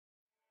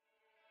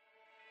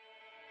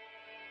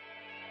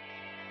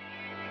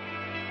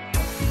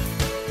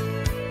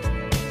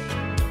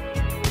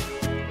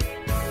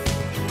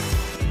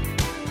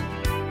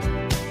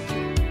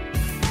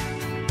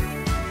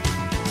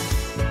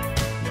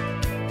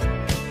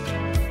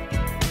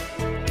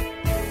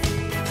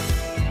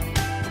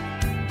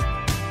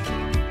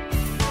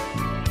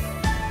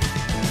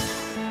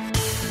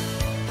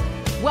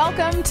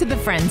Welcome to The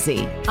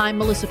Frenzy. I'm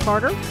Melissa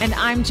Carter. And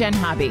I'm Jen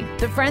Hobby.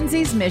 The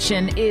Frenzy's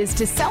mission is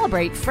to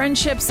celebrate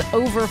friendships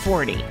over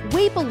 40.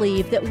 We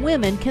believe that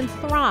women can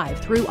thrive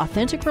through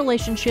authentic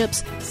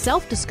relationships,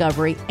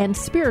 self-discovery, and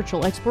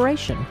spiritual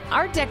exploration.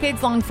 Our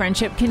decades-long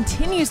friendship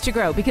continues to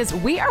grow because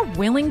we are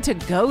willing to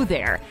go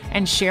there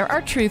and share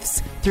our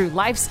truths through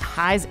life's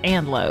highs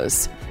and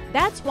lows.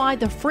 That's why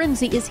The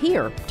Frenzy is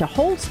here, to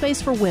hold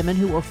space for women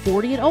who are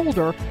 40 and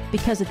older,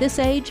 because at this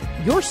age,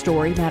 your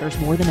story matters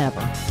more than ever.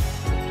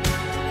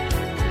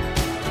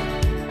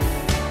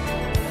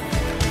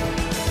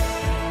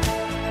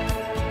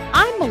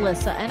 I'm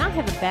Melissa, and I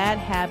have a bad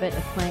habit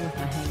of playing with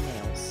my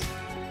hangnails,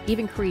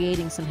 even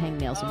creating some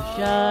hangnails.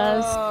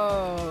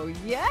 Oh,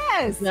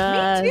 yes,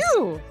 me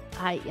too.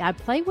 I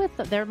play with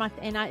them. They're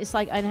it's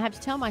like, and I have to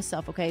tell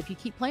myself, okay, if you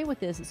keep playing with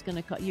this, it's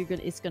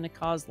gonna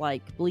cause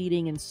like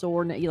bleeding and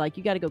soreness. You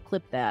got to go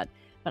clip that.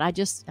 But I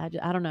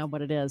don't know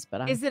what it is.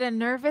 But is it a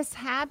nervous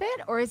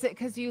habit, or is it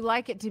because you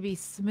like it to be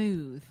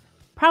smooth?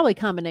 Probably a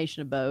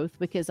combination of both,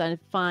 because I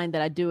find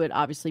that I do it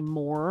obviously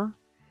more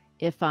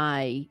if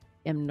I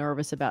am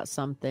nervous about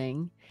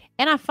something.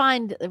 And I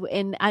find,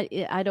 and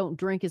I don't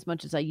drink as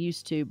much as I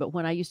used to, but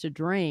when I used to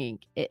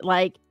drink,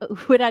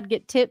 when I'd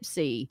get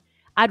tipsy,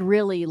 I'd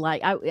really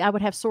I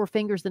would have sore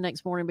fingers the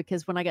next morning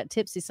because when I got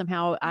tipsy,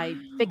 somehow I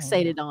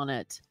fixated on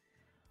it.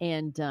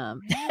 And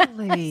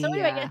really? So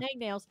anyway, I get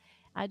hangnails.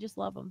 I just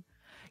love them.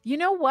 You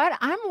know what?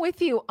 I'm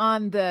with you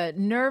on the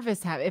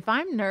nervous habit. If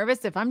I'm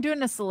nervous, if I'm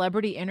doing a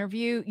celebrity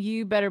interview,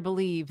 you better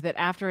believe that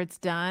after it's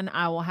done,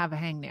 I will have a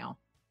hangnail.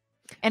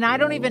 And I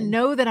don't even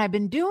know that I've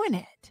been doing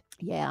it.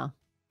 Yeah.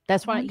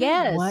 That's why.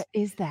 Yes. What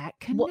is that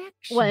connection?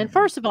 Well, and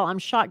first of all, I'm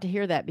shocked to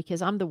hear that,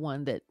 because I'm the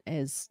one that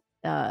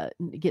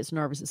gets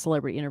nervous at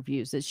celebrity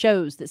interviews. It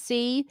shows that,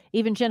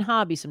 even Jen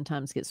Hobby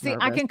sometimes gets nervous.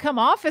 I can come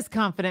off as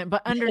confident,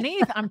 but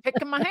underneath I'm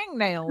picking my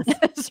hangnails.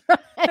 That's right.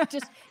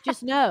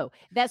 Just know.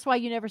 That's why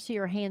you never see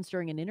her hands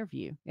during an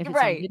interview. If it's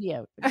on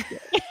video.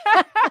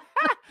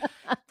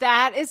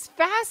 That is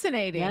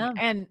fascinating. Yeah.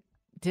 And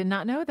did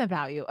not know that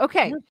about you.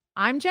 Okay. Yeah.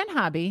 I'm Jen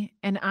Hobby,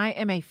 and I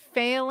am a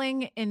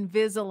failing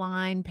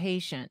Invisalign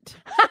patient.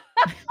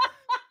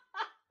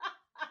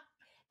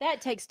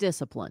 That takes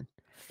discipline.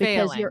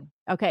 Failing.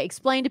 Okay,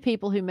 explain to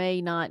people who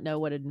may not know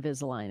what an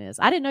Invisalign is.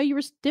 I didn't know you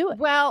were doing.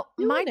 Well,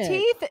 my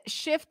teeth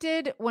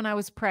shifted when I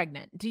was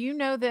pregnant. Do you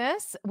know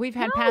this? We've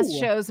had past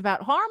shows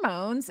about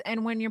hormones,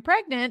 and when you're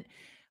pregnant,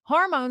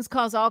 hormones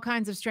cause all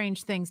kinds of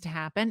strange things to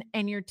happen,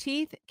 and your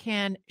teeth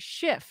can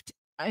shift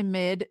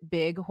amid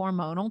big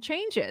hormonal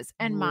changes.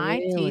 And my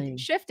teeth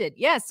shifted.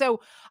 Yeah.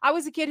 So I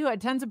was a kid who had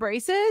tons of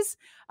braces,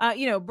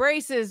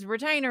 braces,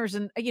 retainers,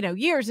 and,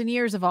 years and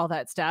years of all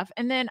that stuff.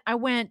 And then I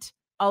went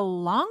a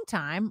long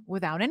time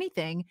without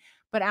anything.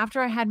 But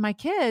after I had my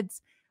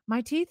kids,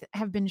 my teeth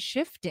have been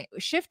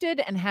shifted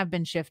and have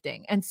been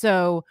shifting. And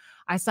so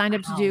I signed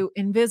up to do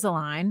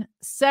Invisalign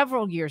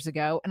several years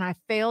ago, and I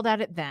failed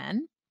at it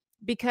then,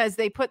 because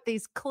they put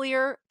these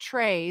clear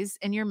trays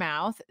in your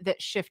mouth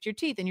that shift your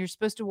teeth, and you're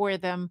supposed to wear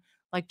them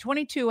like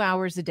 22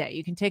 hours a day.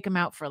 You can take them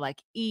out for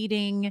like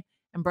eating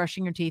and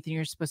brushing your teeth, and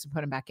you're supposed to put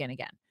them back in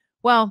again.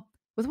 Well,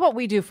 with what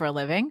we do for a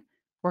living,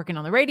 working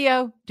on the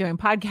radio, doing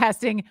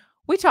podcasting,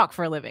 we talk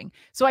for a living.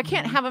 So I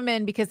can't have them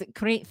in because it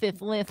creates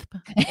this lisp,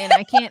 and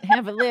I can't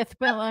have a lisp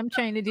while I'm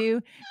trying to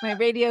do my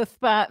radio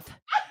spot,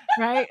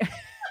 right?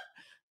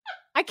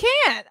 I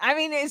can't. I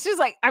mean, it's just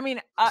like,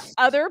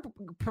 other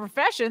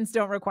professions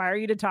don't require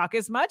you to talk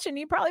as much, and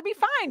you'd probably be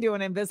fine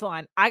doing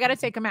Invisalign. I got to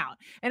take them out.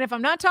 And if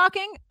I'm not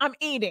talking, I'm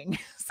eating.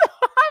 So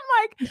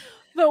I'm like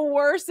the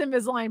worst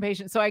Invisalign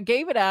patient. So I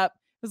gave it up.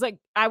 It was like,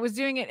 I was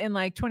doing it in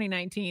like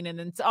 2019, and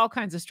then all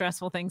kinds of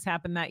stressful things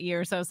happened that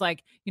year. So I was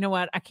like, you know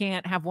what? I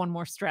can't have one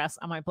more stress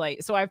on my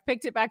plate. So I've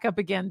picked it back up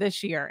again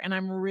this year, and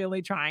I'm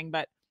really trying,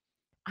 but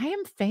I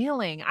am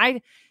failing.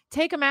 I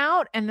take them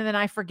out, and then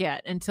I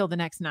forget until the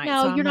next night.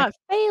 No, so you're not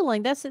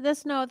failing. That's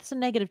a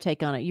negative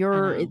take on it.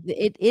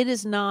 It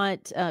is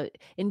not,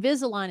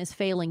 Invisalign is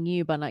failing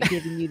you by not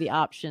giving you the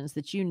options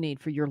that you need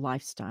for your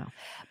lifestyle.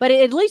 But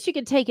at least you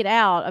can take it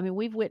out. I mean,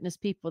 we've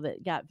witnessed people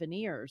that got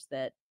veneers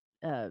that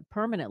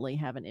permanently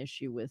have an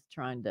issue with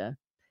trying to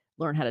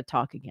learn how to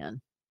talk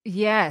again.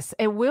 Yes,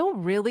 it will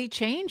really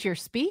change your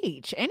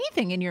speech.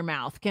 Anything in your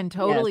mouth can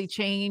totally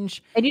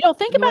change. And you don't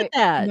think about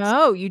that.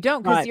 No, you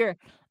don't, because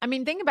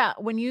think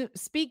about when you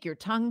speak, your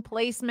tongue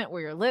placement,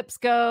 where your lips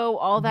go,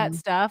 all that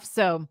stuff.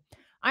 So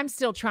I'm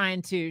still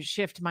trying to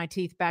shift my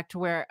teeth back to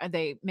where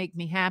they make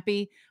me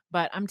happy.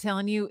 But I'm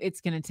telling you,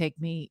 it's going to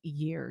take me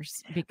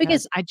years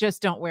because I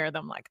just don't wear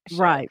them like I should.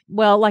 Right.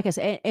 Well, like I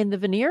said, and the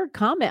veneer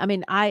comment, I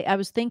mean, I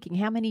was thinking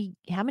how many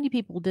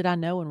people did I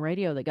know in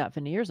radio that got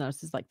veneers? And I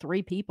was just like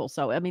 3 people.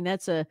 So, I mean,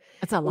 that's a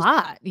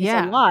lot.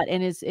 Yeah. It's a lot.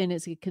 And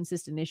it's a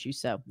consistent issue.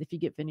 So if you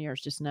get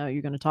veneers, just know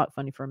you're going to talk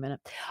funny for a minute.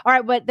 All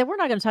right. But then we're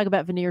not going to talk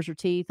about veneers or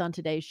teeth on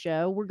today's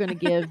show. We're going to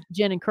give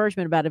Jen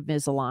encouragement about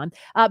Invisalign.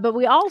 But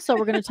we're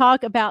going to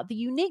talk about the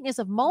uniqueness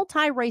of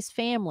multi-race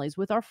families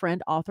with our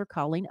friend, author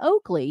Colleen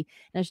Oakley.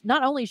 Now,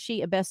 not only is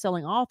she a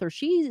best-selling author,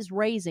 she is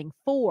raising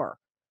four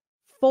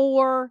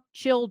 4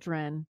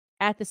 children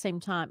at the same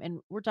time, and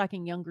we're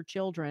talking younger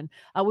children.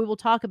 We will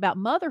talk about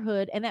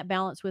motherhood and that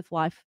balance with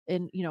life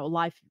and,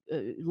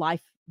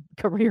 life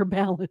career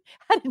balance.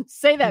 I didn't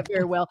say that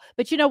very well,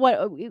 but you know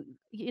what?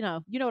 You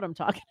know what I'm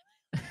talking.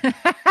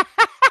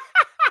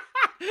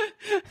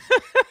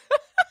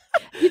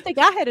 You'd think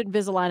I had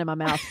Invisalign in my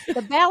mouth.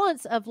 The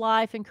balance of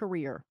life and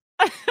career.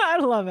 I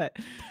love it.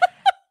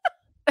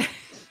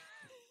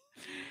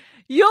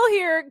 You'll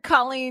hear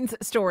Colleen's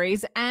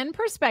stories and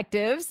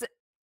perspectives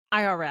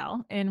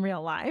IRL in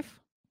real life.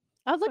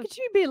 Oh, look at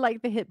you being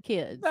like the hip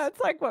kids. That's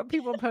like what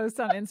people post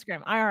on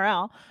Instagram.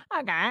 IRL.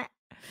 Okay.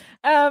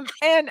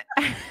 And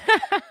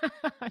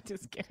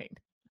just kidding.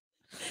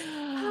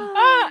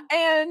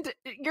 And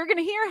you're going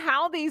to hear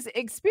how these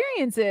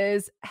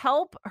experiences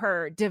help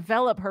her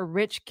develop her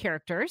rich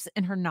characters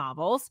in her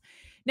novels.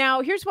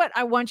 Now, here's what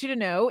I want you to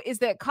know is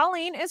that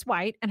Colleen is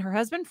white and her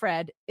husband,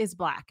 Fred, is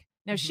black.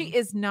 Now, she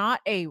is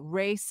not a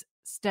race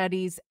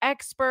studies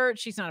expert.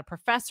 She's not a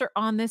professor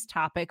on this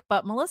topic,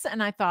 but Melissa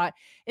and I thought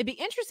it'd be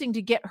interesting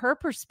to get her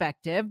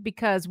perspective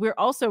because we're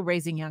also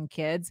raising young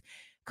kids.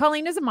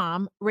 Colleen is a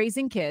mom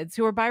raising kids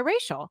who are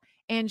biracial,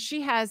 and she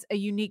has a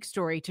unique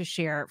story to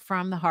share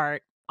from the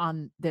heart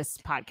on this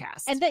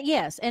podcast. And that,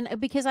 yes. And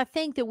because I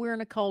think that we're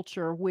in a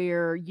culture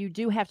where you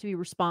do have to be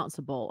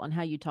responsible on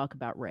how you talk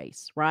about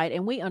race, right?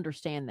 And we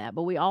understand that,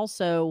 but we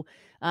also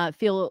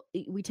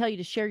we tell you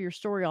to share your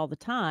story all the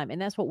time.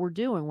 And that's what we're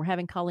doing. We're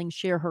having Colleen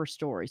share her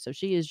story. So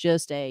she is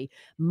just a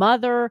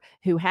mother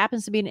who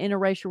happens to be in an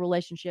interracial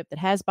relationship that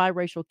has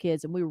biracial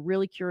kids. And we were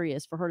really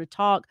curious for her to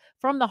talk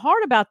from the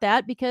heart about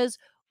that because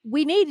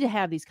we need to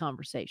have these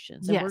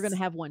conversations. And we're going to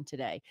have one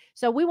today.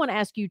 So we want to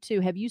ask you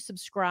too, have you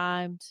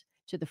subscribed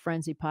to the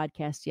Frenzy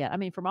podcast yet? I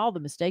mean, from all the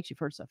mistakes you've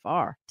heard so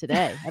far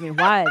today, I mean,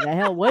 why the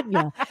hell wouldn't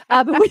you?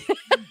 But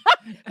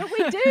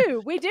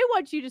we do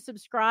want you to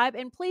subscribe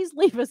and please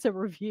leave us a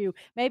review.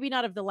 Maybe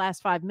not of the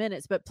last 5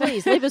 minutes, but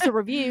please leave us a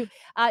review.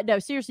 No,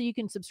 seriously, you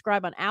can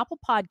subscribe on Apple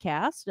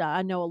Podcasts.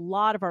 I know a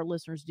lot of our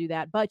listeners do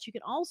that, but you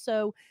can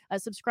also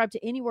subscribe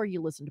to anywhere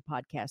you listen to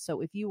podcasts.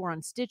 So if you are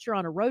on Stitcher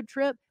on a road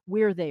trip,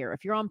 we're there.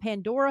 If you're on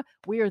Pandora,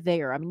 we're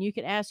there. I mean, you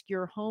can ask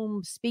your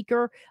home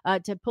speaker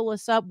to pull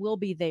us up. We'll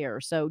be there.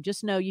 So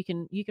just know you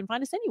can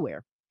find us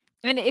anywhere.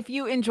 And if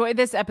you enjoyed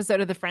this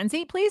episode of The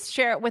Frenzy, please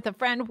share it with a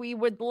friend. We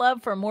would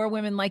love for more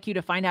women like you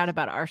to find out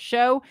about our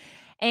show.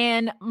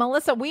 And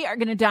Melissa, we are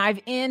going to dive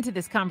into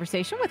this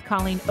conversation with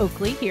Colleen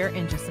Oakley here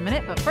in just a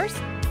minute. But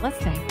first, let's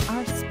thank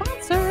our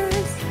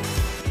sponsors.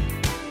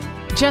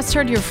 Just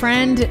heard your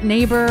friend,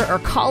 neighbor, or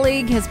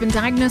colleague has been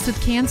diagnosed with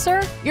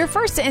cancer? Your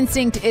first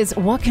instinct is,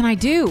 what can I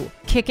do?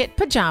 Kick It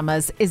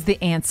Pajamas is the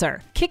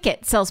answer. Kick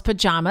It sells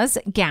pajamas,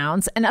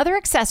 gowns, and other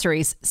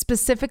accessories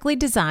specifically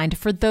designed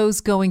for those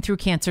going through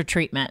cancer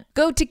treatment.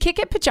 Go to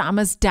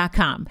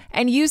kickitpajamas.com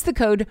and use the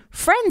code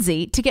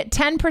FRENZY to get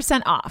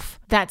 10% off.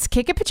 That's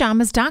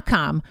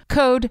kickitpajamas.com,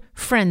 code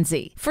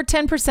FRENZY for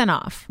 10%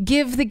 off.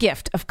 Give the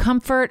gift of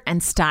comfort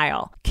and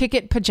style. Kick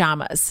It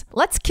Pajamas.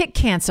 Let's kick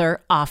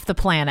cancer off the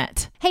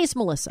planet. Hey, it's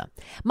Melissa.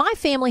 My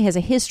family has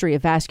a history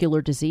of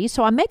vascular disease,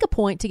 so I make a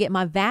point to get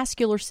my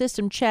vascular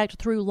system checked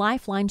through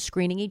Lifeline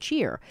screening each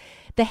year.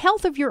 The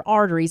health of your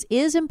arteries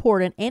is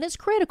important and it's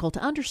critical to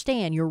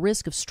understand your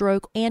risk of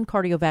stroke and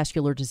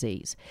cardiovascular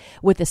disease.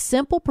 With a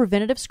simple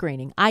preventative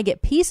screening, I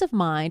get peace of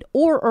mind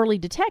or early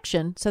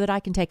detection so that I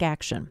can take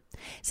action.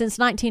 Since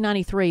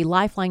 1993,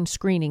 Lifeline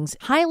Screening's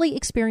highly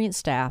experienced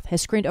staff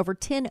has screened over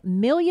 10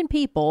 million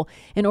people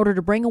in order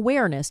to bring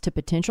awareness to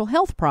potential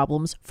health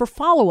problems for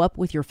follow-up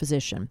with your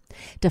physician.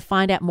 To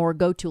find out more,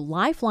 go to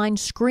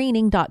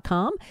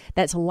lifelinescreening.com.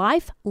 That's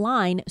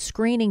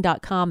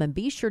lifelinescreening.com, and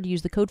be sure to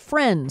use the code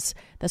FRIENDS.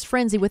 That's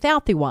Frenzy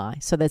without the Y.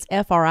 So that's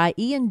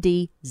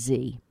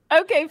FRIENDZ.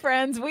 Okay,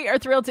 friends, we are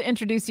thrilled to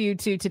introduce you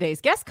to today's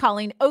guest,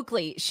 Colleen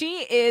Oakley.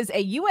 She is a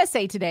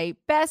USA Today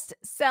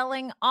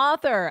best-selling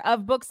author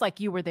of books like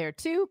You Were There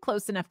Too,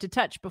 Close Enough to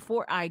Touch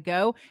Before I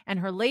Go, and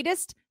her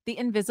latest, The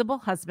Invisible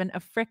Husband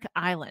of Frick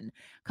Island.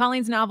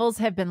 Colleen's novels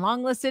have been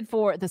longlisted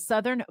for the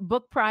Southern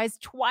Book Prize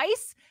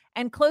twice,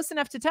 and Close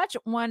Enough to Touch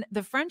won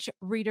the French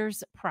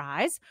Reader's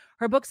Prize.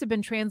 Her books have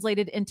been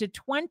translated into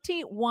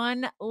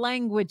 21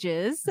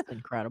 languages. That's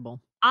incredible.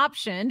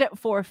 Optioned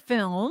for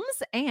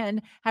films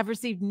and have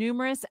received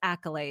numerous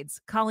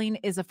accolades. Colleen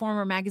is a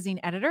former magazine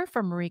editor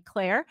for Marie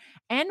Claire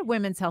and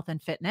Women's Health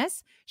and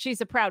Fitness. She's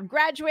a proud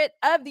graduate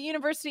of the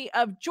University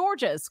of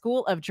Georgia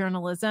School of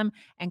Journalism,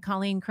 and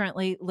Colleen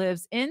currently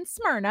lives in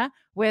Smyrna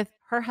with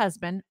her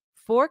husband,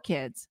 4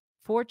 kids,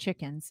 4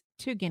 chickens,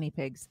 2 guinea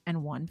pigs,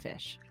 and 1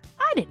 fish.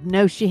 I didn't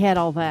know she had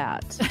all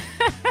that.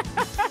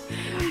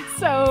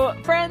 So,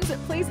 friends,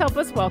 please help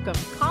us welcome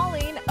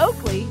Colleen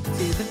Oakley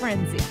to The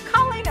Frenzy.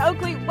 Colleen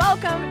Oakley,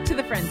 welcome to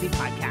The Frenzy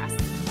podcast.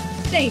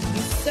 Thank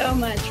you so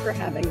much for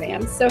having me.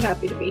 I'm so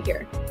happy to be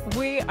here.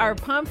 We are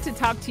pumped to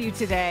talk to you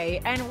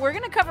today, and we're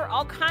going to cover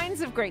all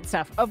kinds of great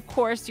stuff. Of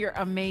course, your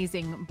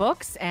amazing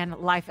books and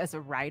life as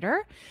a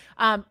writer.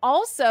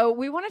 Also,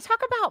 we want to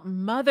talk about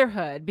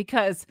motherhood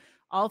because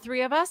all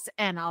 3 of us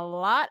and a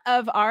lot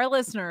of our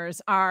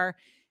listeners are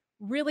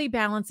really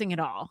balancing it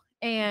all.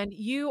 And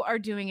you are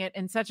doing it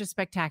in such a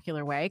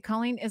spectacular way.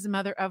 Colleen is a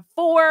mother of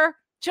 4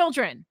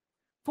 children,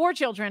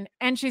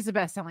 and she's a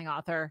best-selling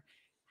author.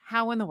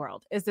 How in the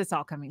world is this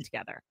all coming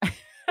together?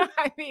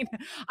 I mean,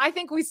 I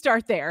think we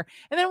start there.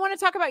 And then I want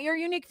to talk about your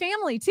unique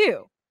family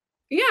too.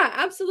 Yeah,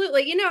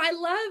 absolutely. I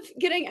love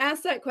getting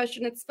asked that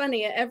question. It's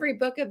funny. At every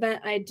book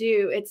event I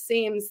do, it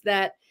seems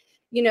that,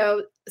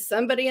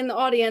 somebody in the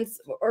audience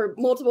or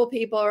multiple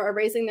people are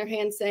raising their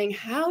hand saying,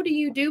 how do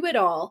you do it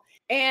all?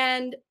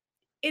 And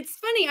it's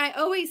funny. I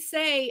always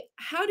say,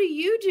 how do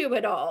you do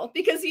it all?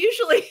 Because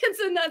usually it's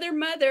another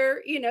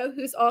mother,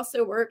 who's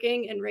also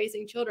working and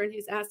raising children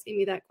who's asking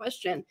me that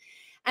question.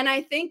 And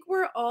I think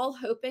we're all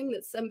hoping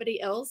that somebody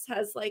else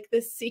has like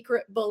this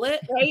secret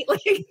bullet, right?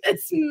 Like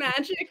this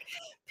magic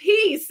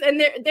piece.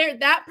 And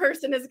that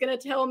person is going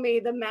to tell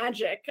me the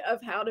magic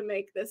of how to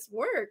make this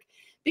work.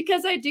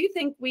 Because I do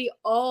think we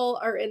all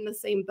are in the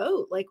same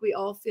boat. Like we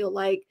all feel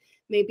like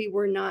maybe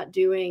we're not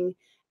doing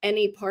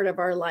any part of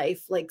our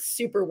life like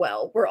super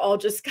well. We're all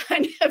just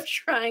kind of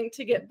trying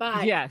to get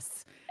by.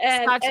 Yes.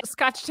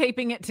 Scotch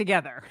taping it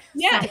together.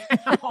 Yeah.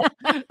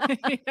 I'm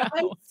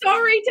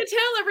sorry to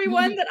tell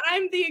everyone that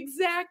I'm the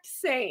exact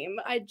same.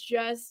 I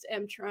just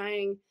am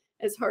trying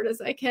as hard as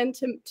I can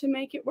to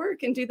make it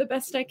work and do the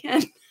best I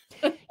can.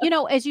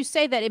 As you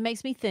say that, it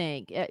makes me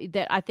think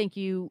that I think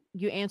you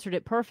answered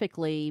it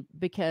perfectly,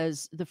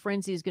 because the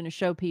frenzy is going to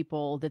show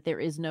people that there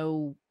is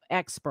no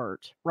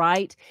expert,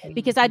 right?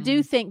 Because I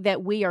do think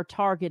that we are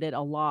targeted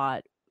a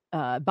lot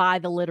by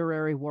the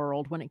literary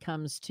world when it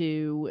comes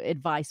to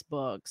advice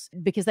books,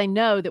 because they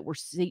know that we're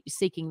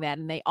seeking that,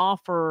 and they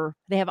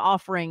have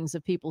offerings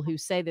of people who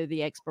say they're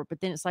the expert, but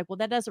then it's like, well,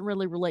 that doesn't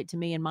really relate to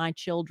me and my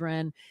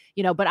children,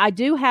 but I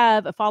do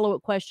have a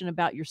follow-up question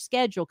about your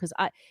schedule, because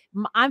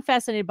I'm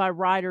fascinated by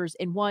writers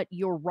and what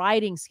your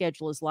writing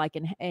schedule is like,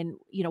 and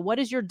what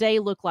does your day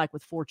look like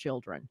with 4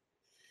 children?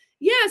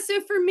 Yeah, so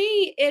for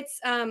me,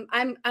 it's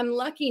I'm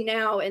lucky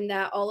now in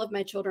that all of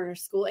my children are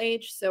school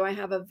age, so I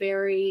have a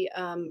very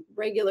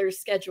regular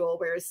schedule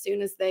where as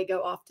soon as they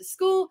go off to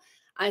school,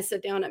 I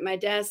sit down at my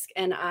desk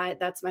and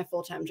that's my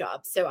full-time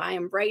job. So I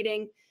am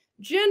writing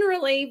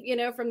generally,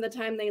 from the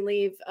time they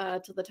leave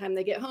till the time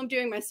they get home,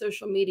 doing my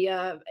social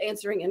media,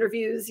 answering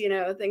interviews,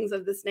 things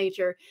of this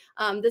nature.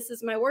 This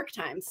is my work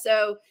time.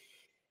 So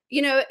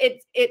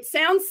it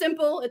sounds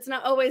simple. It's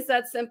not always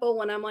that simple.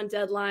 When I'm on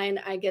deadline,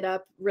 I get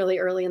up really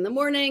early in the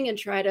morning and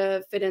try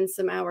to fit in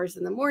some hours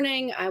in the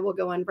morning. I will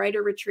go on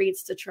writer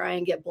retreats to try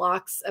and get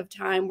blocks of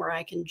time where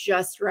I can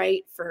just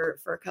write for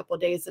a couple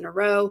of days in a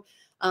row.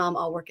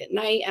 I'll work at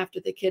night after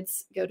the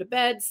kids go to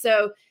bed.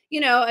 So,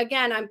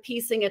 again, I'm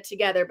piecing it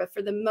together, but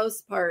for the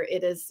most part,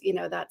 it is,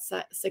 that's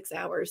 6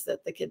 hours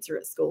that the kids are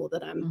at school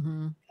that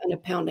I'm kind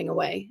of pounding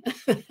away.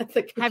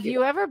 Have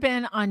you ever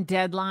been on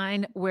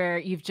deadline where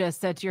you've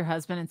just said to your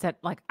husband and said,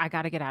 like, I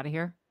got to get out of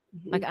here.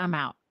 Like, I'm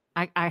out.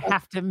 I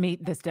have to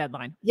meet this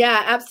deadline.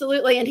 Yeah,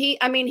 absolutely. And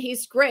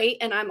he's great.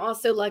 And I'm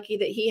also lucky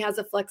that he has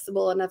a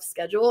flexible enough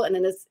schedule and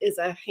is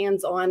a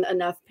hands-on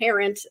enough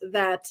parent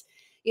that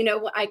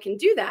I can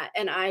do that.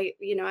 And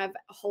I've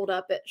holed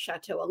up at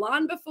Chateau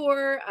Elan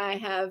before. I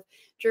have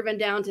driven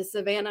down to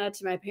Savannah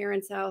to my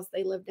parents' house.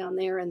 They live down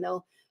there, and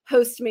they'll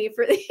host me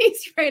for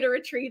these writer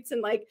retreats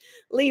and like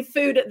leave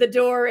food at the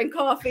door and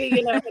coffee,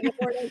 in the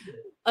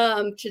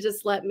morning, to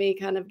just let me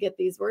kind of get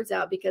these words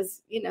out.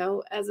 Because, you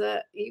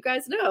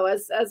guys know,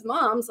 as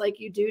moms, like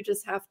you do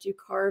just have to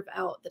carve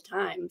out the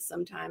time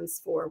sometimes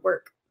for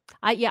work.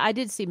 I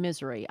did see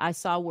Misery. I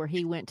saw where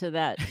he went to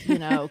that,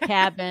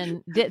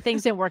 cabin.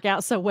 Things didn't work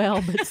out so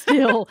well, but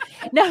still,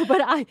 no.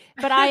 But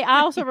I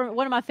also remember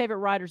one of my favorite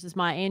writers is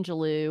Maya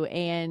Angelou,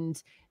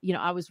 and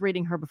I was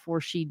reading her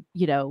before she,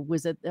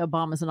 was at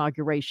Obama's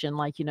inauguration.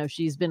 Like,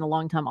 she's been a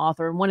longtime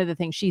author, and one of the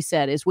things she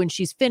said is when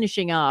she's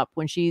finishing up,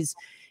 when she's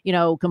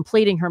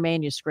completing her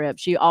manuscript,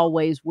 she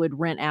always would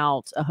rent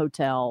out a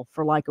hotel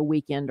for like a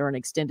weekend or an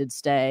extended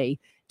stay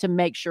to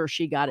make sure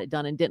she got it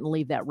done and didn't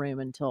leave that room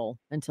until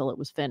it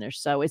was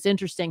finished. So it's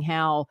interesting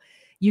how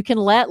you can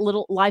let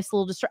life's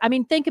little I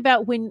mean, think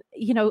about when,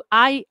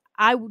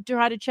 I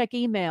try to check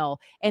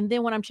email, and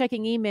then when I'm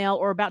checking email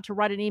or about to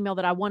write an email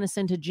that I want to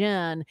send to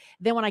Jen,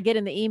 then when I get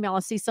in the email, I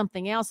see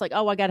something else like,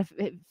 oh, I got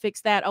to fix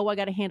that. Oh, I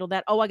got to handle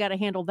that. Oh, I got to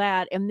handle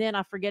that. And then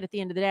I forget at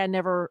the end of the day, I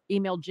never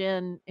emailed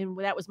Jen, and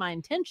that was my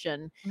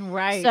intention.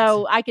 Right.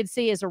 So I could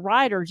see as a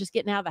writer, just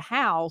getting out of the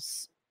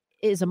house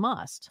is a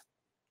must.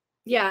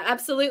 Yeah,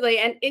 absolutely.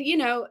 And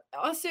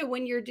also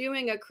when you're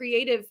doing a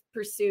creative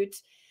pursuit,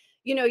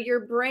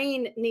 your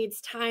brain needs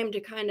time to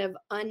kind of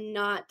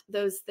unknot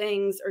those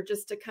things, or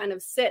just to kind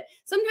of sit.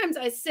 Sometimes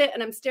I sit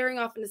and I'm staring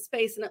off into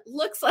space and it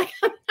looks like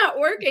I'm not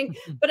working,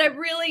 but I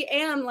really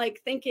am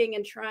like thinking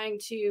and trying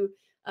to,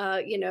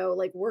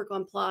 like work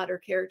on plot or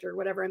character,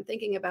 whatever I'm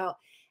thinking about.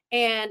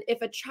 And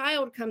if a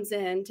child comes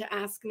in to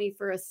ask me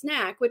for a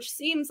snack, which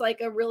seems like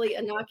a really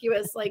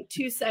innocuous, like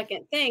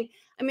 2-second thing,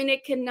 I mean,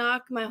 it can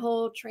knock my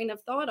whole train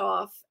of thought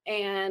off.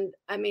 And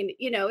I mean,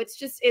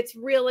 it's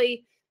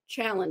really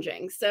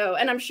challenging. So,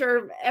 and I'm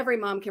sure every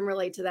mom can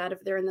relate to that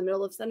if they're in the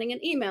middle of sending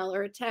an email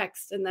or a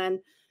text and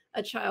then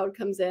a child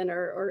comes in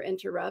or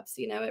interrupts,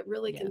 it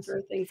really can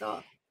throw things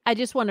off. I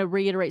just want to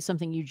reiterate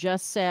something you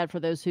just said for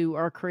those who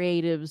are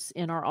creatives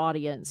in our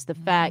audience, the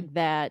fact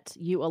that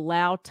you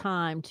allow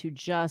time to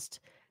just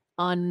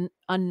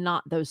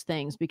unknot those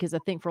things, because I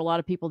think for a lot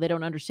of people, they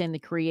don't understand the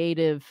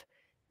creative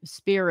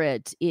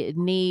spirit. It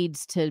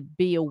needs to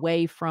be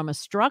away from a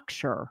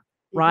structure,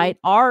 right?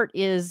 Art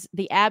is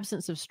the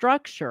absence of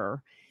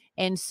structure.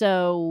 And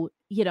so,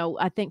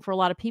 I think for a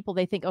lot of people,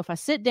 they think, oh, if I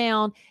sit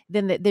down,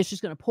 then this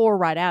just going to pour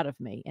right out of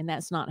me. And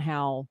that's not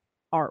how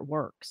art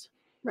works.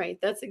 Right.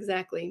 That's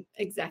exactly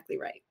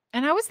right.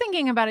 And I was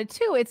thinking about it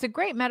too. It's a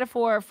great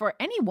metaphor for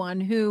anyone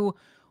who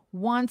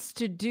wants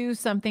to do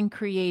something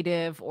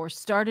creative or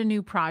start a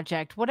new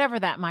project, whatever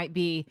that might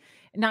be.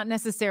 Not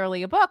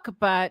necessarily a book,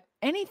 but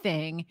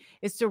anything,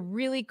 is to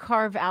really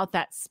carve out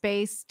that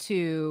space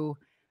to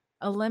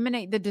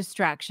eliminate the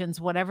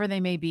distractions, whatever they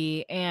may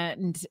be,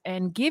 and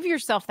give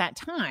yourself that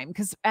time.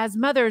 Because as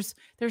mothers,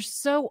 there's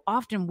so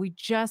often we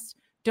just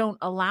don't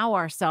allow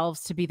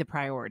ourselves to be the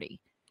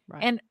priority.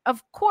 Right. And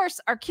of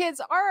course, our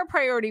kids are a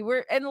priority.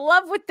 We're in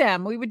love with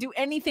them. We would do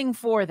anything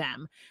for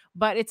them.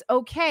 But it's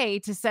okay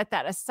to set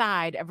that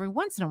aside every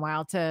once in a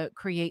while to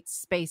create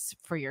space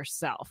for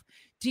yourself.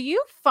 Do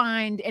you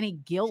find any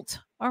guilt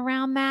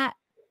around that?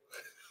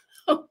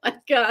 Oh my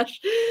gosh.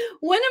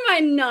 When am I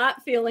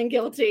not feeling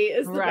guilty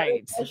is the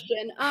right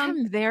question.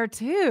 I'm there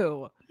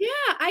too.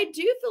 Yeah, I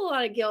do feel a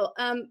lot of guilt.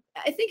 I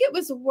think it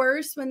was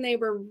worse when they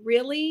were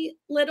really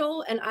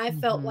little and I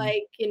felt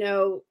like,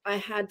 I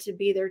had to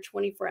be there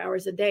 24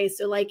 hours a day.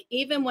 So like,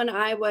 even when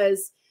I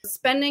was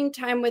spending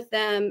time with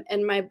them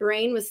and my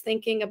brain was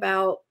thinking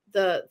about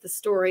the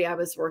story I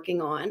was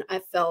working on,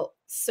 I felt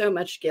so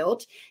much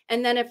guilt.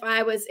 And then if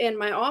I was in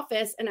my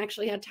office and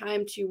actually had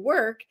time to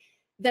work,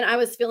 then I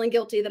was feeling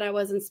guilty that I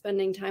wasn't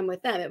spending time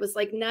with them. It was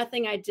like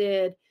nothing I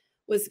did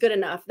was good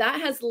enough. That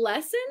has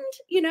lessened,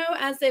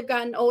 as they've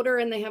gotten older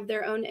and they have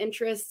their own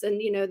interests and,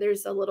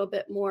 there's a little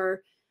bit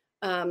more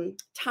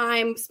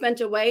time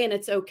spent away, and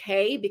it's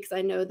okay because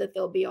I know that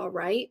they'll be all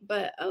right.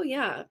 But, oh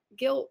yeah,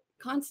 guilt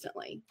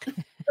constantly.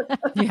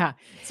 Yeah.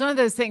 It's one of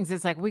those things.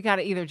 It's like, we got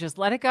to either just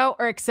let it go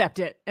or accept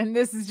it. And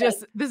this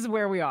is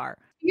where we are.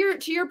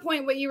 To your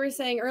point, what you were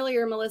saying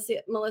earlier,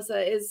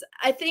 Melissa, is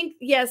I think,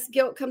 yes,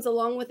 guilt comes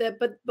along with it.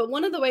 But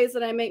one of the ways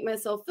that I make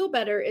myself feel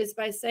better is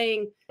by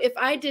saying, if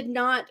I did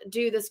not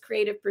do this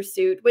creative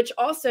pursuit, which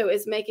also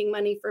is making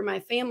money for my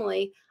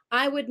family,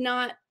 I would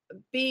not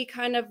be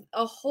kind of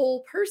a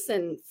whole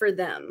person for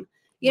them.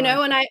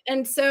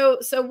 And so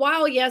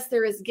while, yes,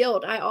 there is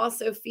guilt, I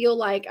also feel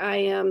like I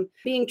am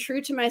being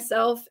true to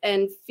myself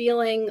and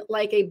feeling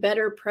like a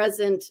better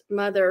present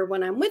mother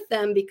when I'm with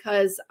them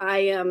because I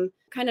am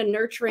kind of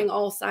nurturing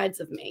all sides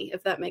of me,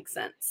 if that makes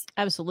sense.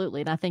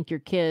 Absolutely. And I think your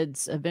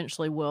kids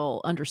eventually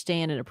will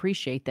understand and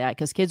appreciate that,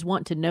 because kids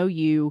want to know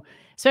you,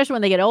 especially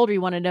when they get older.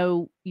 You want to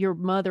know your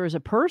mother as a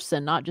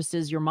person, not just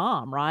as your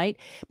mom, right?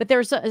 But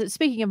there's,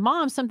 speaking of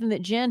moms, something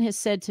that Jen has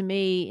said to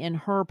me in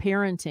her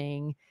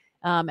parenting,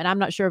 and I'm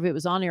not sure if it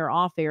was on air or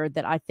off air,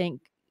 that I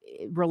think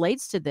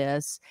relates to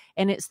this.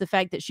 And it's the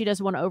fact that she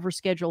doesn't want to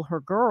overschedule her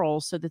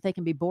girls so that they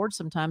can be bored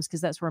sometimes,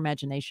 because that's where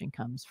imagination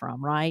comes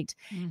from, right?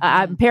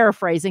 I'm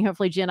paraphrasing.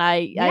 Hopefully, Jen,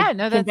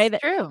 that's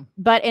true.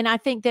 And I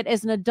think that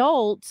as an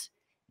adult,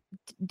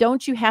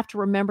 don't you have to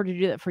remember to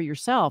do that for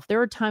yourself?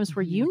 There are times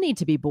where you need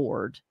to be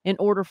bored in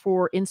order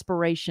for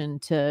inspiration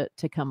to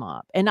come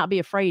up, and not be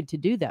afraid to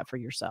do that for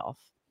yourself.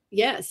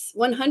 Yes,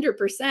 100%.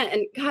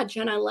 And God,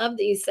 Jen, I love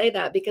that you say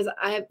that, because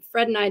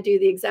Fred and I do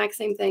the exact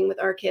same thing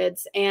with our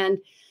kids. And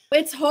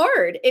it's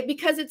hard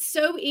because it's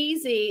so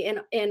easy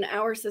in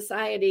our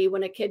society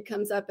when a kid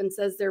comes up and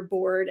says they're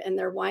bored and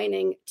they're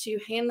whining, to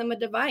hand them a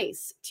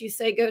device, to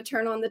say, go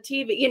turn on the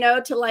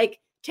TV, to like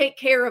take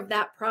care of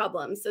that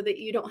problem so that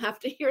you don't have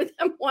to hear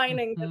them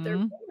whining that they're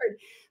bored.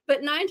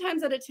 But 9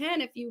 times out of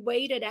 10, if you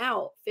wait it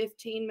out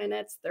 15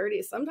 minutes,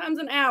 30, sometimes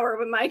an hour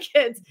with my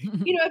kids,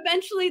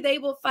 eventually they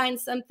will find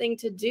something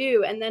to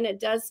do. And then it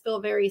does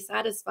feel very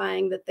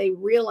satisfying that they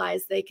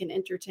realize they can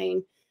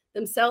entertain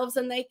themselves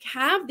and they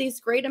have these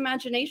great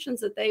imaginations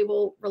that they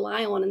will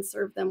rely on and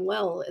serve them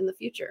well in the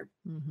future.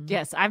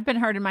 Yes. I've been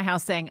heard in my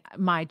house saying,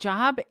 my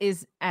job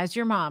is, as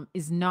your mom,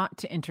 is not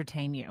to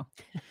entertain you.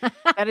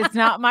 That is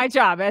not my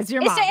job as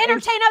your mom. It's to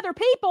entertain other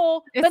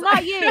people, but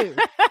not you.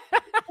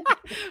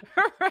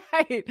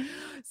 Right.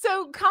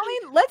 So,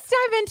 Colleen, let's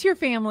dive into your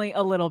family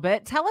a little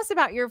bit. Tell us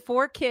about your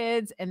 4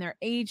 kids and their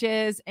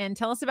ages, and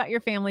tell us about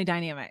your family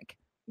dynamic.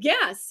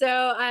 Yeah.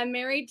 So I'm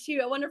married to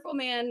a wonderful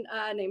man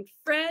named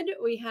Fred.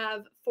 We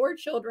have 4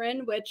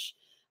 children, which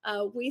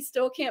we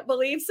still can't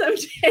believe some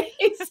days.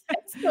 It's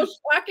still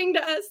shocking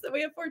to us that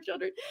we have 4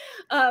 children.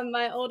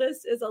 My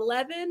oldest is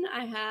 11.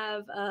 I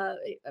have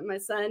my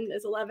son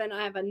is 11.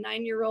 I have a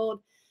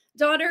 9-year-old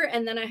daughter,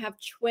 and then I have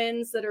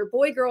twins that are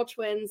boy-girl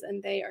twins,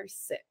 and they are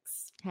 6.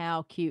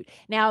 How cute.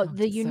 Now, Oh,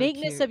 the it's so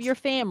uniqueness of cute. your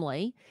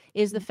family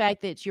is the Mhm.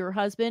 fact that your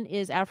husband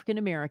is African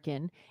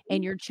American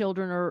and your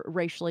children are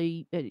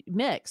racially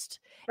mixed.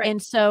 Right.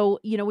 And so,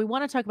 we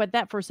want to talk about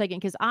that for a second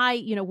because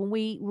when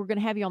we were going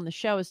to have you on the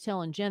show, I was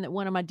telling Jen that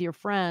one of my dear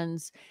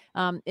friends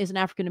is an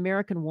African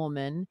American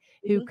woman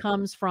who Mhm.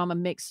 comes from a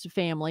mixed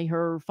family.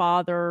 Her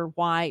father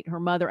white, her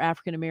mother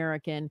African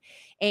American,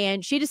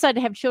 and she decided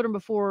to have children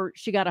before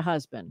she got a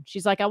husband.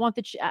 She's like, I want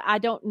I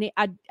don't need,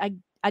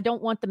 I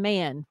don't want the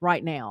man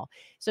right now.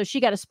 So she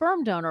got a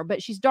sperm donor,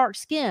 but she's dark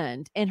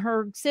skinned and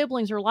her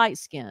siblings are light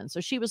skinned.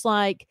 So she was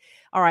like,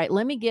 all right,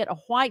 let me get a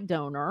white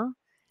donor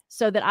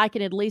so that I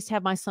can at least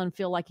have my son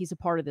feel like he's a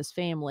part of this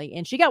family.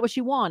 And she got what she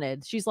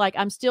wanted. She's like,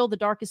 I'm still the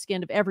darkest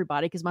skinned of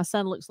everybody because my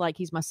son looks like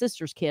he's my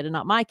sister's kid and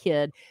not my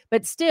kid.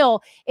 But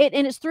still,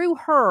 it's through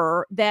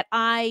her that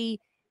I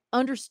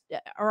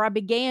understand, or I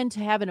began to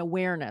have an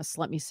awareness,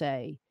 let me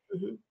say,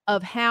 Mhm.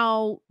 of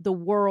how the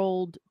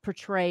world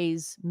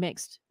portrays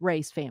mixed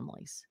race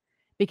families.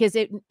 Because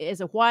it,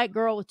 as a white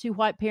girl with two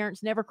white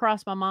parents, never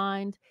crossed my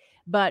mind.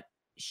 But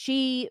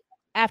she,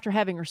 after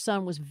having her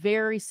son, was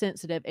very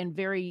sensitive and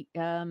very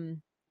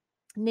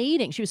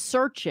needing. She was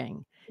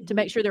searching to Mhm.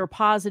 make sure there were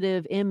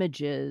positive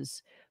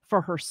images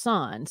for her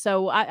son.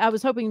 So I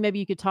was hoping maybe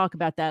you could talk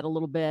about that a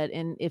little bit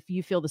and if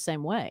you feel the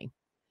same way.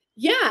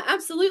 Yeah,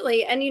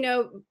 absolutely. And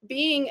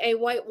being a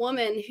white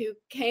woman who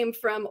came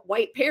from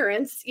white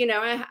parents,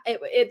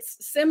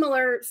 it's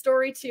similar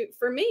story to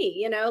for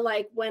me.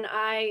 Like when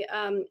I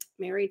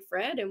married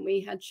Fred and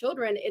we had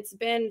children, it's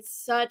been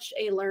such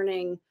a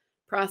learning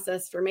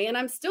process for me, and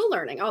I'm still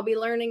learning. I'll be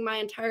learning my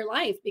entire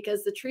life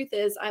because the truth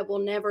is, I will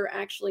never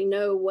actually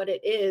know what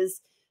it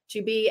is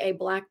to be a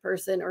Black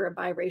person or a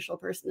biracial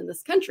person in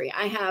this country.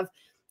 I have,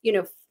 you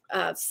know,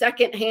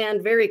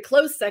 secondhand, very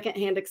close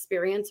secondhand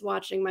experience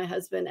watching my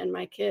husband and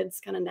my kids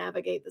kind of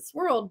navigate this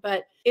world.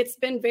 But it's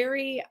been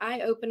very eye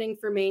opening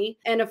for me.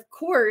 And of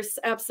course,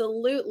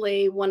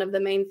 absolutely, one of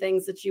the main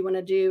things that you want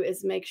to do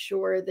is make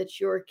sure that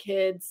your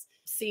kids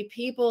see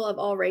people of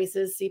all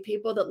races, see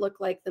people that look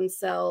like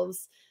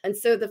themselves. And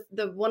so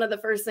the one of the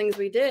first things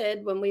we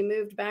did when we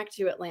moved back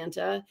to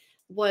Atlanta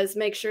was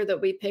make sure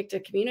that we picked a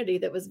community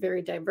that was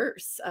very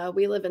diverse.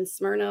 We live in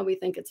Smyrna. We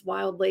think it's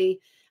wildly,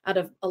 out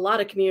of a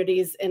lot of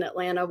communities in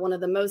Atlanta, one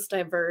of the most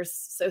diverse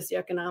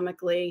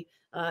socioeconomically,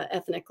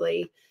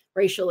 ethnically,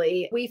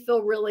 racially. We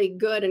feel really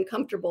good and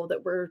comfortable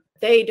that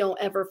they don't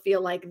ever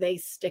feel like they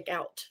stick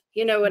out.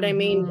 You know what I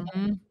mean?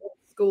 Mhm.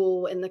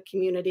 School, in the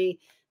community,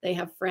 they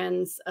have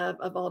friends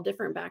of all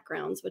different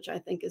backgrounds, which I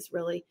think is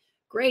really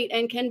great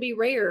and can be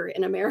rare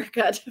in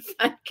America to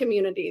find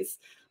communities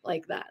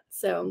like that.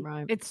 So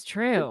Right. It's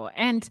true.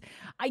 And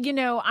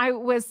I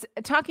was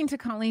talking to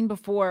Colleen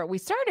before we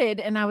started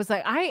and I was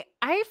like,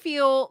 I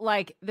feel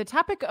like the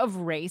topic of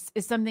race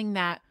is something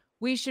that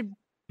we should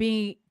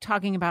be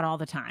talking about all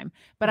the time.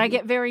 But I mhm.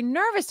 get very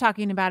nervous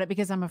talking about it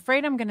because I'm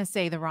afraid I'm going to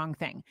say the wrong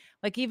thing.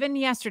 Like even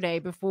yesterday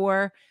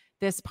before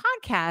this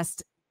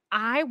podcast,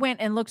 I went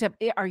and looked up,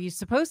 are you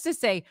supposed to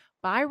say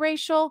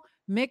biracial,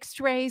 mixed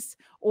race,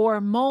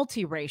 or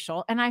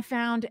multiracial? And I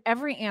found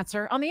every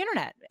answer on the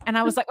internet. And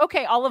I was like,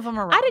 okay, all of them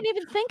are I wrong. didn't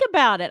even think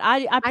about it.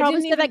 I I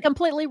probably didn't said that even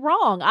completely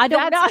wrong. I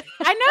don't know.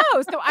 I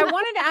know. So I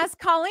wanted to ask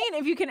Colleen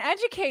if you can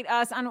educate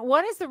us on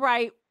what is the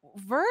right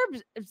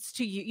verbs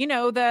to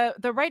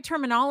the right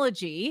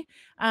terminology,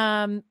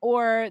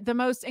 or the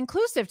most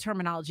inclusive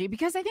terminology,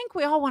 because I think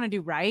we all want to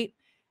do right.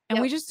 And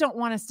we Yep. just don't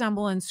want to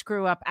stumble and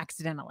screw up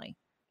accidentally.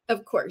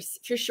 Of course,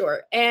 for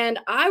sure. And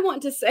I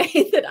want to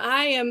say that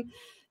I am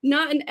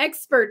not an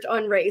expert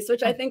on race,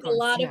 which I Of think a course.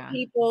 lot of Yeah.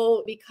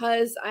 people,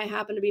 because I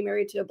happen to be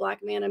married to a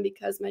Black man and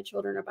because my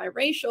children are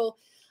biracial,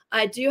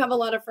 I do have a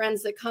lot of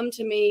friends that come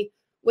to me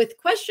with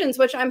questions,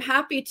 which I'm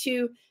happy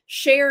to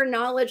share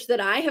knowledge that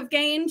I have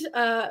gained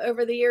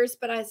over the years,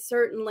 but I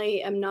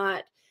certainly am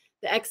not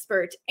the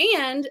expert.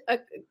 And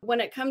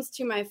when it comes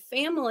to my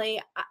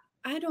family,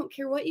 I don't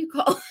care what you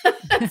call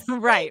us.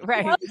 Right.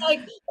 You know,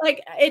 Right.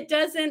 like it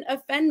doesn't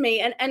offend me.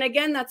 And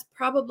again, that's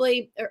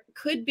probably, or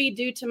could be,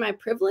 due to my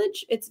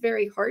privilege. It's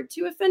very hard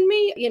to offend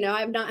me.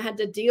 I've not had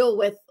to deal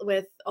with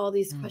all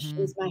these Mhm.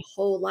 questions my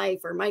whole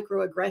life, or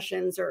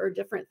microaggressions, or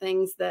different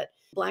things that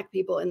Black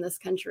people in this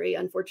country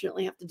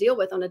unfortunately have to deal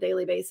with on a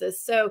daily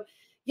basis. So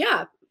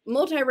yeah,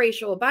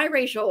 multiracial,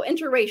 biracial,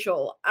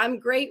 interracial, I'm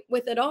great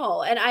with it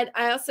all. And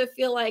I also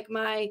feel like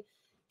my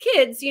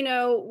kids,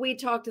 we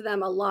talk to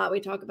them a lot. We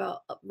talk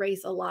about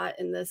race a lot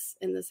in this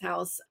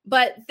house,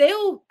 but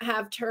they'll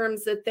have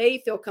terms that they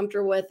feel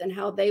comfortable with and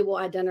how they will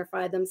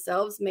identify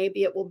themselves.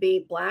 Maybe it will be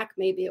Black,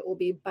 maybe it will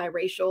be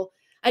biracial.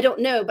 I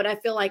don't know, but I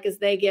feel like as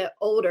they get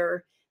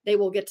older, they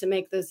will get to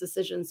make those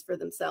decisions for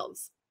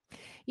themselves.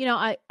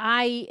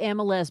 I am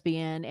a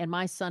lesbian and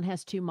my son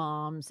has two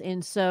moms.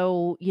 And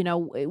so,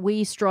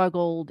 we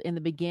struggled in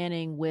the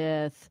beginning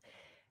with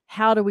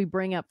how do we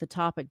bring up the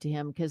topic to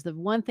him? Because the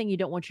one thing you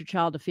don't want your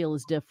child to feel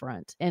is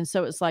different. And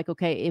so it's like,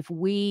 okay, if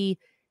we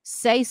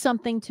say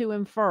something to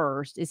him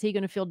first, is he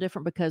going to feel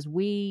different because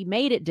we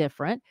made it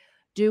different?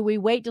 Do we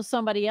wait till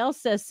somebody else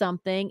says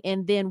something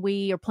and then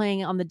we are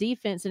playing on the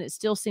defense and it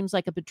still seems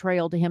like a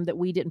betrayal to him that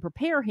we didn't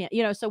prepare him?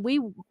 So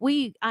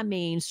I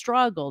mean,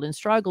 struggled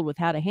with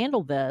how to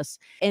handle this.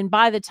 And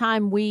by the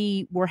time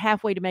we were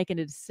halfway to making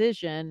a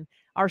decision,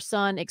 our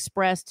son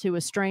expressed to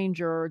a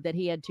stranger that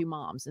he had two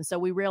moms. And so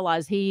we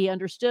realized he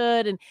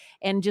understood.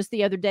 And just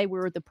the other day we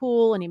were at the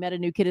pool and he met a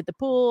new kid at the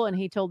pool and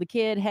he told the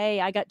kid,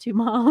 "Hey, I got two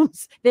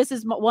moms. This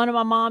is one of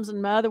my moms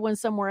and my other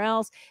one's somewhere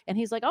else." And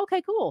he's like,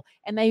 "Okay, cool."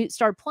 And they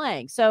start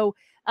playing. So,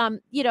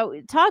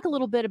 talk a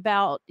little bit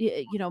about,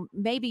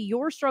 maybe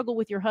your struggle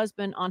with your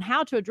husband on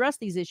how to address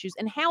these issues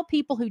and how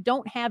people who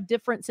don't have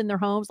difference in their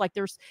homes, like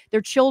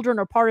their children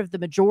are part of the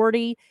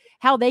majority,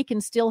 how they can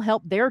still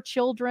help their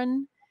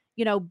children,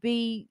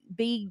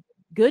 be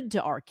good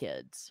to our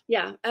kids.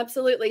 Yeah,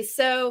 absolutely.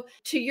 So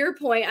to your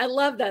point, I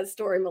love that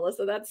story,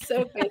 Melissa. That's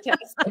so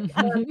fantastic.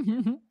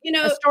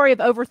 A story of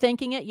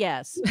overthinking it.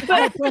 Yes.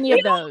 I have plenty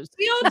of those.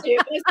 We all do.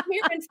 As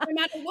parents, no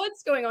matter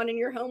what's going on in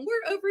your home,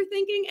 we're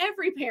overthinking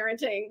every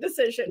parenting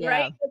decision,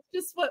 right? It's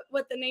just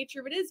what the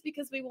nature of it is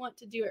because we want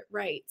to do it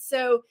right.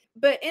 So,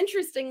 but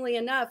interestingly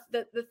enough,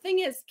 the thing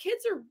is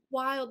kids are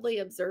wildly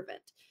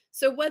observant.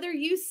 So whether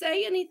you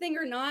say anything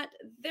or not,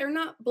 they're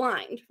not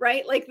blind,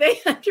 right? Like they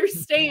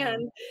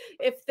understand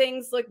if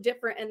things look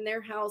different in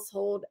their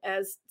household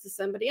as to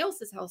somebody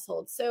else's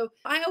household. So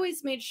I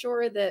always made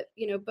sure that,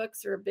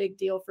 books are a big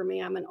deal for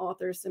me. I'm an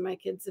author, so my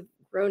kids have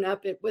grown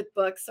up with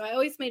books. So I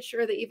always made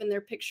sure that even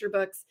their picture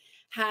books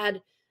had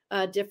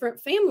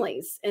different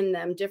families in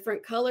them,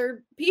 different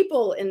colored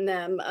people in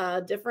them,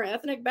 different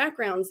ethnic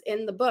backgrounds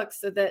in the book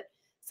so that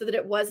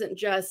it wasn't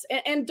just,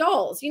 and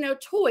dolls,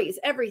 toys,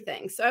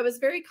 everything. So I was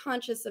very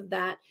conscious of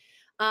that,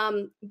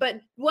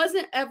 but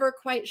wasn't ever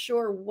quite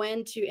sure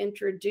when to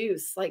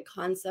introduce like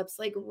concepts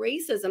like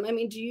racism. I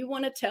mean, do you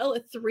want to tell a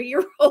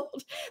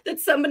 3-year-old that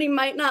somebody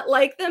might not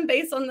like them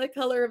based on the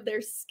color of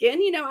their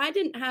skin? I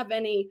didn't have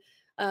any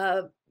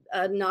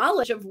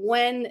knowledge of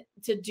when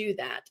to do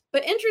that.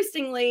 But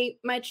interestingly,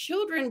 my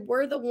children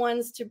were the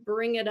ones to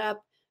bring it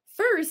up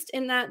first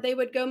in that they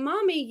would go,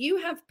 "Mommy, you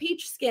have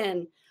peach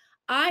skin.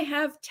 I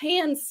have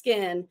tan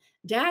skin.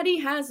 Daddy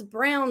has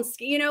brown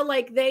skin,"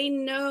 like they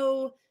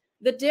know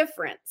the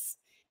difference.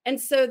 And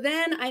so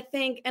then I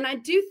think, and I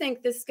do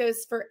think this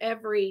goes for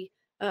every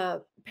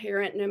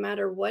parent, no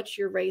matter what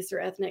your race or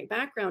ethnic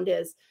background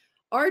is,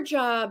 our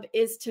job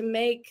is to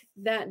make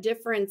that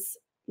difference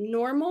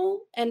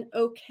normal and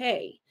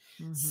okay.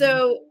 Mm-hmm.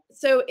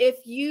 So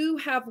if you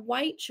have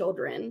white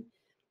children,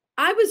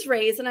 I was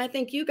raised, and I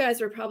think you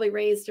guys were probably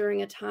raised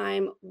during a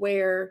time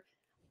where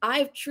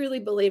I truly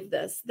believe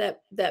this,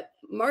 that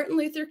Martin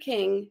Luther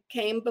King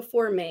came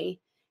before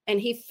me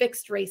and he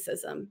fixed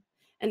racism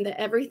and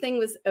that everything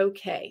was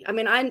okay. I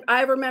mean,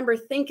 I remember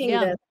thinking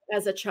this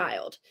as a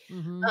child.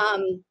 Mm-hmm.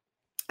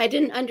 I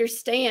didn't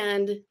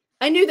understand.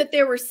 I knew that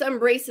there were some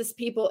racist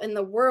people in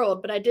the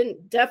world, but I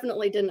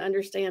definitely didn't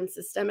understand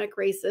systemic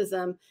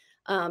racism.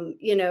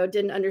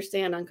 Didn't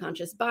understand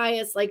unconscious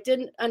bias,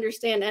 didn't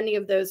understand any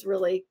of those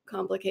really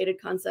complicated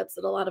concepts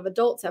that a lot of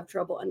adults have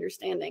trouble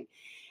understanding.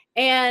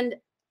 And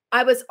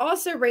I was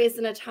also raised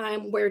in a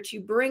time where to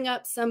bring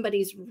up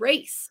somebody's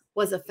race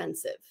was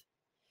offensive.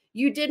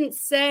 You didn't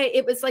say,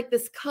 it was like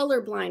this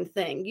colorblind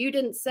thing. You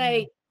didn't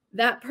say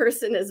that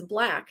person is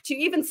Black. To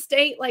even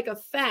state like a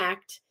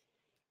fact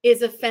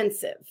is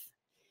offensive.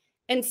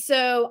 And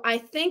so I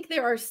think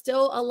there are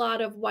still a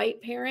lot of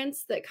white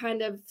parents that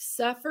kind of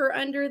suffer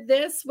under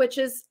this, which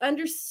is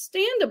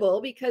understandable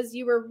because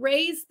you were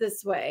raised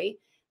this way,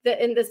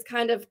 that in this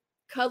kind of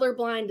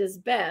colorblind is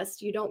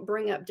best, you don't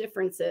bring up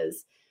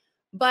differences.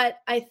 But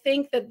I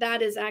think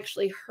that is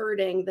actually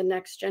hurting the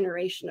next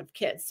generation of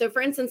kids. So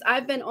for instance,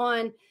 I've been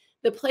on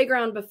the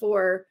playground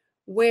before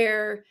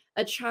where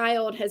a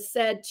child has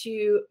said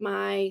to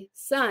my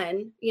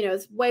son,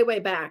 it's way, way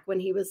back when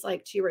he was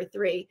like 2 or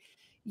 3,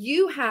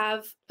 "You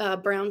have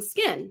brown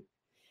skin."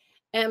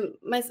 And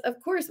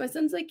of course, my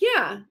son's like,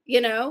 "Yeah,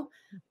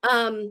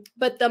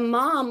 but the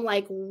mom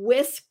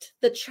whisked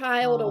the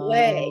child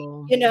away,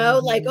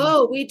 like,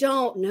 "Oh, we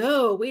don't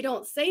know. We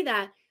don't say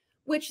that."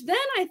 Which then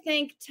I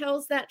think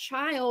tells that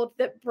child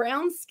that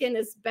brown skin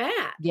is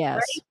bad. Yes.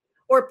 Right?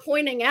 Or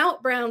pointing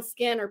out brown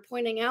skin or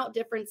pointing out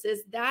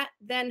differences, that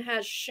then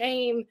has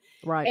shame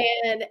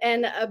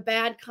and a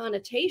bad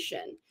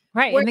connotation.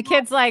 Right. And the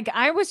kid's like,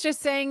 "I was just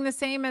saying the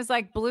same as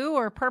like blue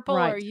or purple,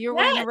 or you're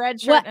wearing a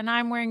red shirt and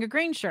I'm wearing a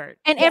green shirt."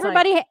 And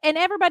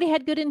everybody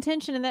had good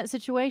intention in that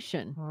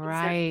situation.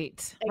 Right.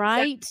 Exactly.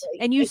 Right. Exactly.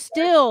 And you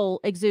still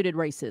exuded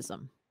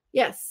racism.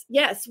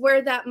 Yes.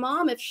 Where that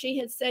mom, if she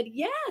had said,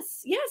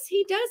 yes,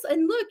 he does.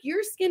 And look,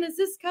 your skin is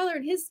this color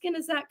and his skin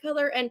is that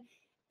color. And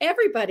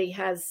everybody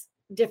has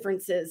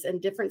differences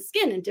and different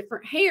skin and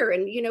different hair.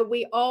 And,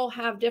 we all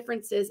have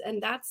differences,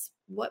 and that's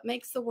what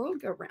makes the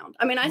world go round.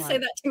 I mean, I say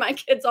that to my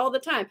kids all the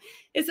time.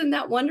 Isn't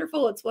that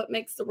wonderful? It's what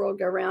makes the world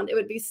go round. It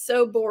would be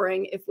so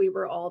boring if we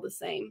were all the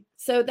same.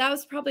 So that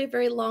was probably a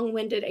very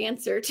long-winded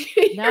answer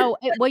to No,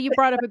 well, you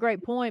brought up a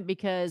great point,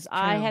 because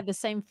I had the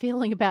same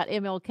feeling about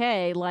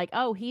MLK, like,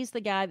 oh, he's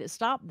the guy that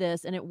stopped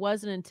this. And it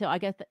wasn't until I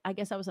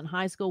guess I was in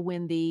high school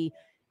when the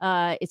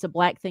it's a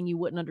black thing you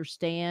wouldn't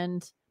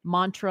understand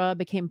mantra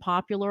became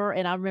popular.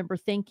 And I remember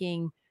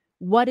thinking,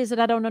 what is it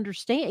I don't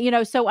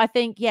understand? So I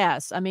think,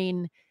 yes, I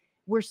mean,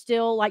 we're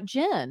still like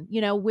Jen,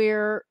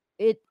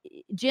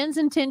 Jen's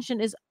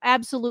intention is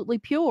absolutely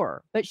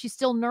pure, but she's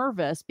still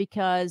nervous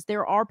because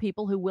there are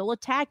people who will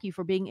attack you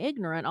for being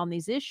ignorant on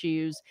these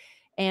issues.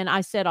 And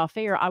I said off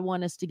air, I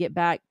want us to get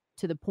back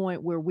to the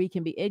point where we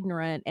can be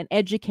ignorant and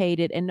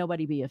educated and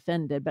nobody be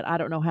offended. But I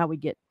don't know how we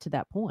get to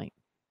that point.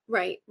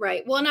 Right.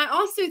 Well, and I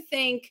also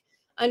think,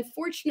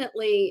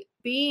 unfortunately,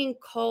 being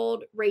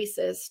called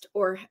racist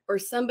or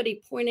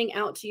somebody pointing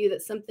out to you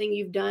that something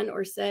you've done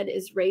or said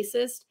is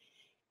racist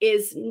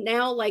is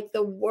now like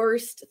the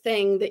worst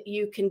thing that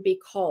you can be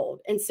called.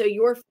 And so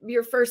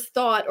your first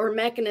thought or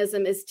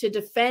mechanism is to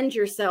defend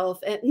yourself.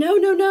 And no,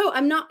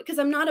 I'm not, because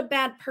I'm not a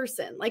bad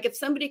person. Like if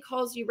somebody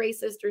calls you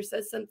racist or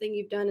says something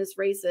you've done is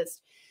racist,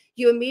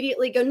 you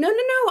immediately go, no,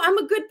 I'm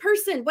a good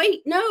person.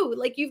 Wait, no,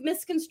 like you've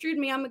misconstrued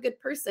me. I'm a good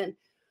person,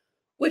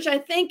 which I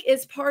think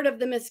is part of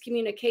the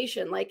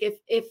miscommunication. Like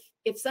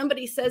if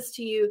somebody says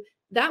to you,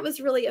 that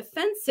was really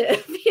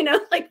offensive,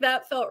 like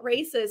that felt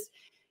racist,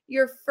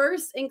 our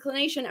first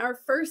inclination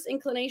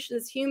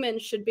as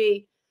humans should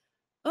be,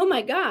 oh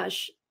my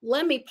gosh,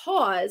 let me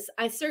pause.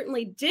 I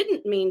certainly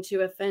didn't mean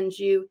to offend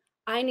you.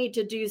 I need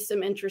to do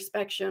some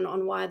introspection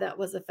on why that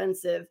was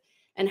offensive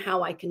and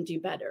how I can do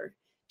better.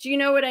 Do you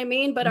know what I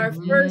mean? But our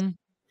first,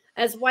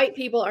 as white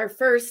people, our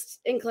first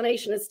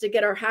inclination is to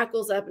get our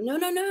hackles up. No,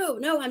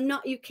 I'm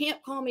not. You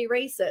can't call me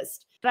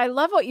racist. But I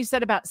love what you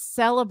said about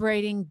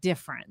celebrating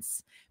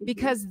difference,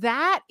 because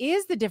that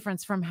is the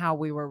difference from how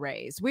we were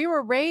raised. We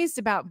were raised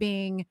about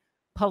being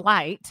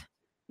polite,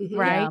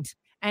 right? Yeah.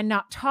 And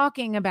not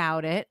talking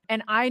about it.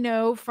 And I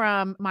know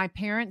from my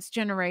parents'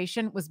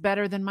 generation was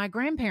better than my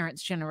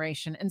grandparents'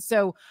 generation. And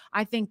so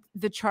I think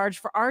the charge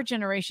for our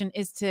generation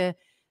is to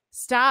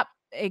stop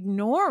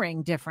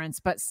ignoring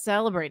difference, but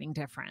celebrating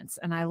difference.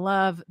 And I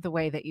love the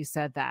way that you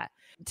said that.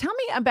 Tell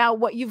me about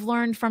what you've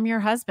learned from your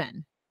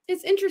husband.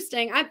 It's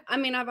interesting. I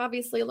mean, I've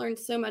obviously learned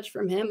so much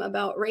from him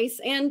about race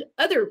and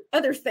other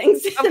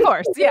things. Of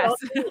course, yes.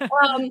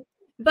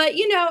 But,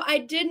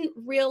 I didn't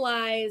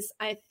realize,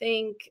 I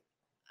think,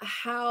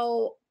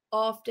 how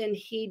often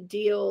he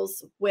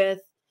deals with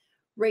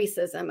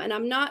racism. And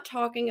I'm not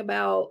talking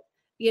about,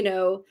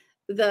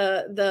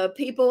 the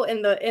people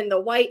in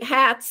the white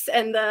hats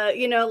and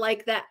the,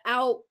 like that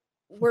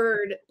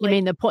outward. You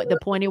mean the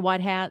pointy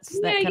white hats?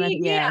 That kind of,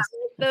 yes.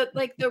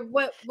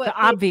 What the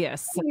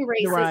obvious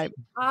racism, right.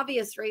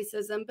 Obvious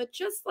racism, but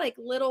just like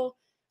little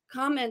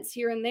comments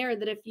here and there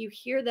that if you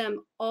hear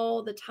them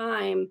all the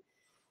time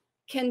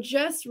can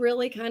just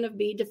really kind of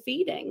be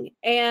defeating.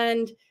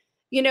 And,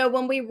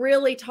 when we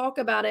really talk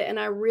about it and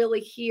I really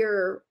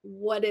hear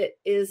what it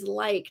is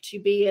like to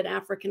be an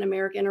African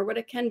American, or what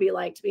it can be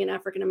like to be an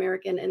African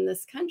American in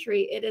this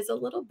country, it is a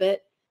little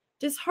bit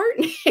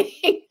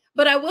disheartening.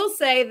 But I will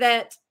say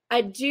that I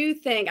do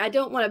think, I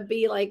don't want to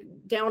be like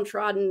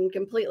downtrodden,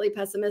 completely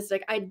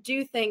pessimistic. I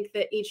do think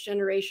that each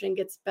generation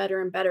gets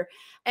better and better.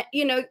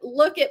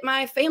 Look at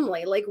my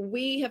family. Like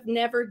we have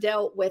never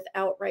dealt with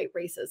outright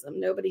racism.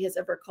 Nobody has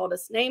ever called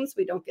us names.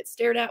 We don't get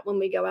stared at when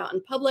we go out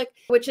in public,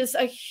 which is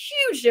a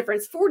huge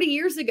difference. 40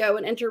 years ago,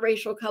 an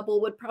interracial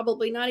couple would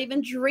probably not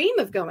even dream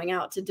of going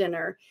out to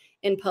dinner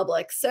in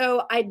public.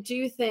 So I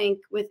do think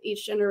with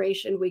each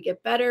generation, we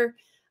get better.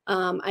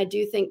 I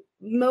do think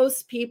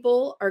most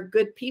people are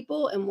good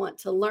people and want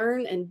to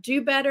learn and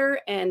do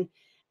better and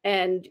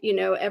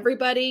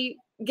everybody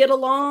get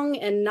along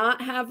and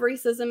not have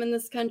racism in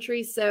this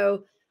country.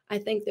 So I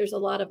think there's a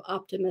lot of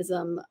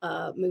optimism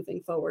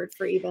moving forward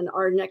for even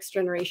our next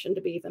generation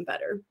to be even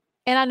better.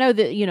 And I know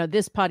that,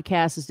 this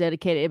podcast is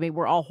dedicated. I mean,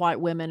 we're all white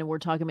women and we're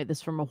talking about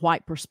this from a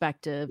white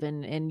perspective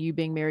and you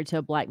being married to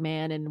a black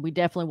man. And we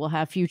definitely will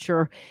have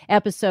future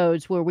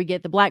episodes where we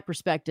get the black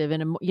perspective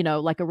and,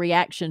 like a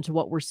reaction to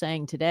what we're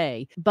saying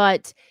today.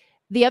 But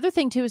the other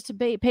thing too, is to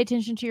pay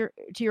attention to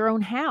your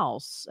own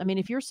house. I mean,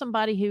 if you're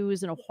somebody who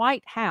is in a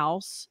white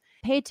house,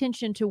 pay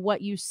attention to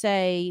what you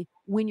say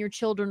when your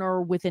children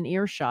are within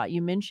earshot.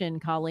 You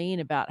mentioned, Colleen,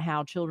 about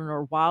how children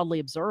are wildly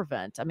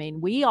observant. I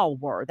mean, we all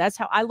were. That's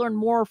how I learned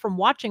more from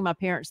watching my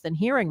parents than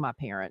hearing my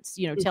parents,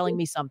 telling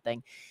me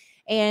something.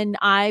 And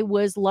I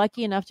was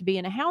lucky enough to be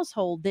in a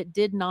household that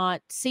did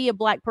not see a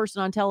black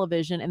person on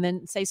television and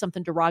then say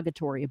something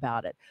derogatory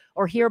about it,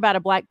 or hear about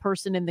a black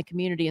person in the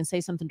community and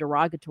say something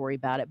derogatory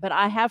about it. But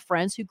I have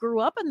friends who grew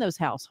up in those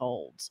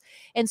households.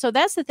 And so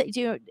that's the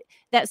thing,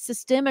 that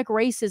systemic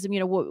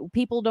racism, what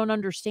people don't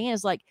understand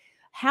is like,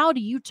 how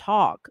do you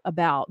talk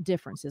about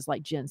differences,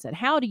 like Jen said?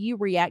 How do you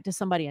react to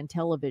somebody on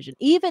television?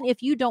 Even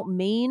if you don't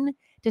mean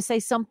to say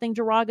something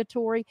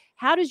derogatory,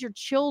 how does your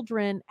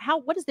children,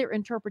 what is their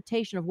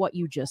interpretation of what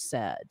you just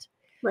said?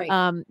 Right.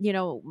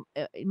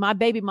 My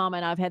baby mama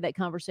and I've had that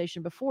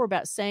conversation before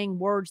about saying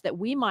words that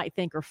we might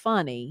think are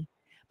funny,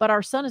 but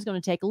our son is going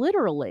to take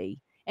literally,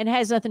 and it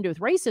has nothing to do with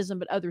racism,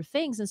 but other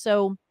things. And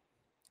so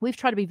we've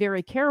tried to be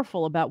very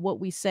careful about what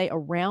we say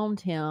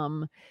around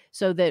him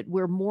so that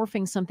we're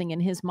morphing something in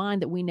his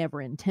mind that we never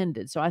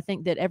intended. So I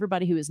think that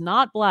everybody who is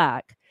not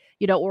Black,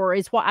 or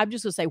is what I'm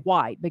just going to say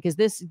white, because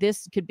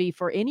this could be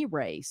for any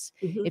race.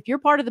 Mm-hmm. If you're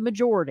part of the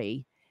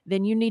majority,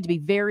 then you need to be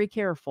very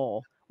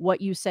careful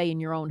what you say in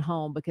your own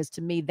home, because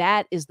to me,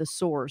 that is the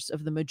source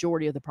of the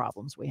majority of the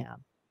problems we have.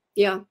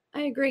 Yeah,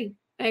 I agree.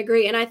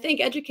 And I think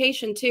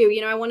education too,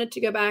 I wanted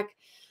to go back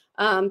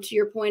to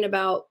your point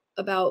about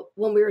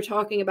when we were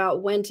talking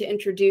about when to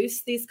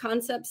introduce these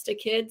concepts to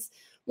kids.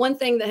 One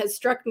thing that has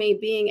struck me,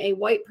 being a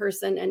white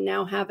person and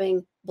now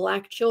having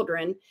Black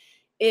children,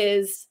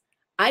 is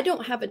I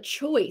don't have a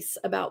choice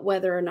about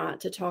whether or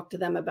not to talk to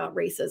them about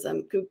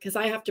racism, because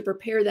I have to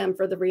prepare them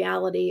for the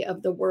reality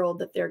of the world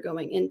that they're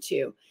going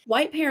into.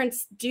 White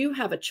parents do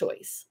have a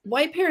choice.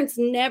 White parents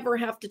never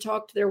have to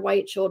talk to their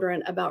white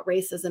children about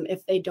racism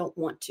if they don't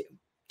want to.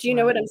 Do you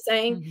know what I'm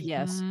saying?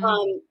 Yes.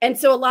 And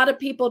so a lot of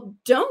people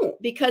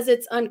don't, because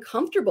it's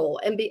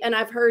uncomfortable. And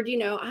I've heard,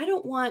 I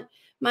don't want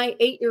my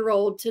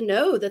 8-year-old to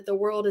know that the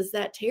world is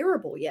that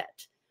terrible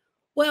yet.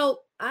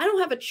 Well, I don't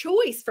have a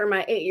choice for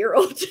my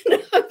 8-year-old to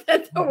know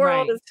that the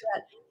world is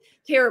that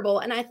terrible.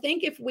 And I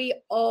think if we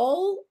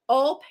all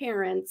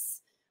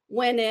parents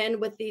went in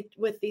with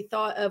the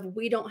thought of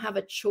we don't have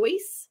a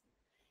choice,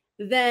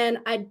 then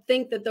I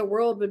think that the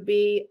world would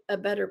be a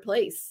better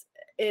place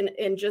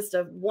in just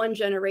one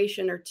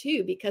generation or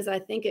two, because I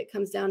think it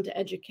comes down to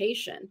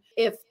education.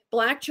 If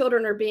Black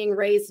children are being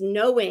raised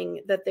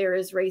knowing that there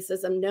is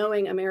racism,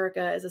 knowing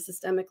America is a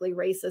systemically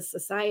racist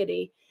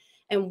society,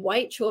 and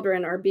white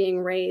children are being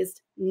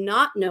raised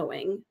not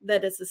knowing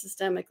that it's a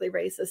systemically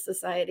racist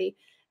society,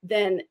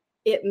 then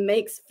it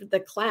makes the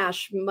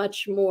clash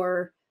much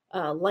more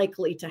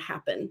likely to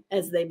happen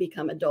as they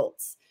become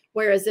adults.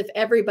 Whereas if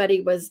everybody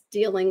was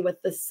dealing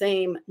with the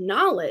same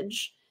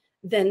knowledge,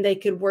 then they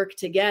could work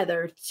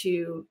together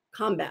to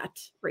combat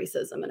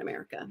racism in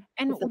America.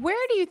 And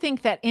where do you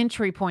think that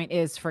entry point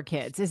is for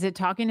kids? Is it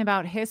talking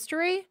about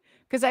history?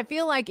 Because I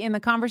feel like in the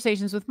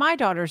conversations with my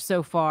daughters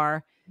so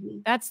far,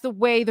 that's the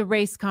way the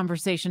race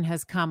conversation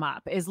has come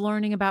up, is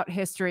learning about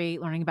history,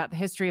 learning about the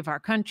history of our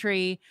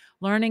country,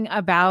 learning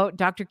about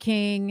Dr.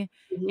 King.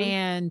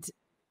 And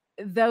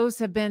those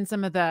have been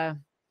some of the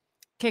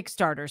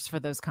kickstarters for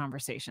those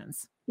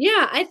conversations.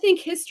 Yeah, I think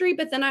history,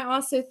 but then I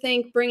also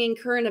think bringing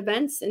current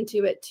events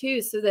into it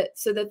too, so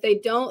that they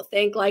don't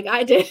think like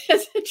I did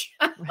as a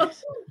child.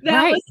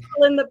 That was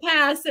still in the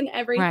past and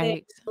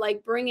everything.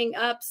 Like bringing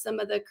up some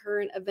of the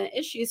current event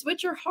issues,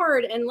 which are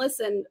hard. And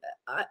listen,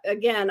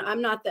 again,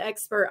 I'm not the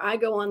expert. I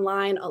go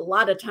online a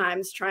lot of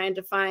times trying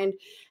to find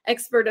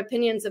expert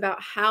opinions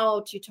about how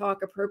to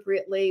talk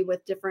appropriately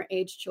with different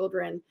age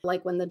children.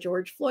 Like when the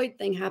George Floyd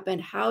thing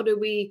happened, how do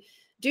we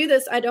do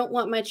this? I don't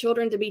want my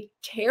children to be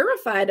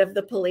terrified of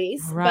the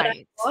police, but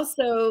I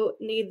also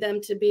need them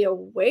to be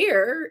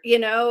aware,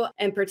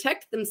 and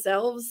protect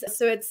themselves.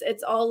 So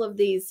it's all of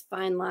these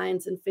fine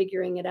lines and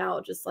figuring it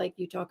out, just like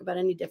you talk about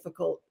any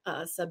difficult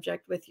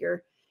subject with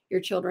your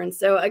children.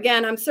 So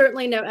again, I'm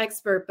certainly no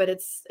expert, but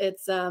it's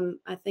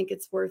I think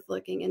it's worth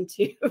looking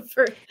into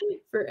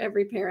for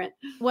every parent.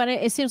 Well,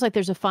 it seems like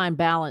there's a fine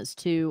balance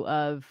too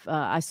of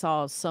I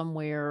saw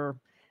somewhere,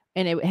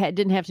 and it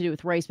didn't have to do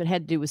with race, but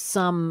had to do with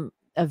some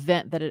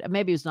event that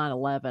maybe it was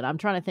 9/11. I'm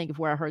trying to think of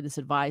where I heard this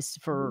advice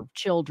for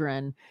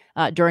children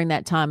during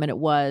that time. And it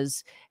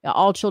was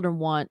all children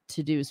want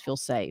to do is feel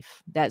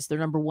safe. That's their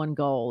number one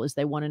goal, is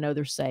they want to know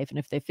they're safe. And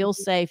if they feel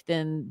safe,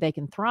 then they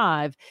can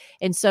thrive.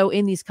 And so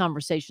in these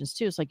conversations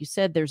too, it's like you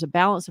said, there's a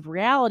balance of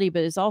reality,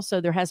 but it's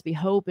also, there has to be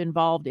hope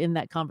involved in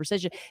that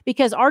conversation,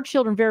 because our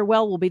children very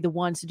well will be the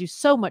ones to do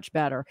so much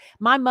better.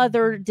 My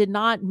mother did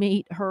not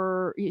meet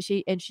her,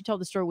 she told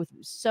the story with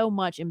so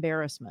much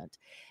embarrassment,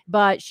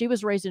 but she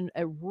was raised in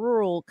a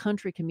rural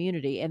country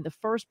community. And the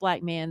first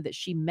Black man that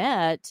she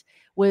met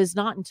was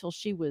not until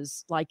she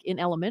was like in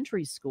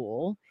elementary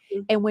school.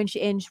 And when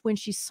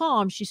she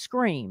saw him, she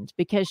screamed,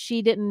 because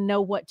she didn't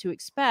know what to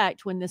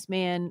expect when this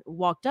man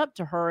walked up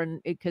to her,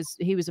 and because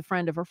he was a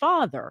friend of her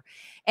father.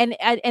 And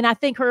I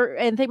think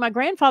my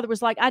grandfather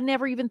was like, I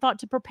never even thought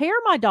to prepare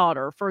my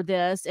daughter for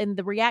this. And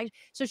the reaction.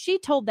 So she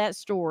told that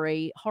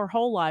story her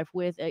whole life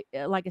with,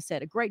 like I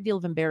said, a great deal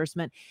of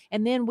embarrassment.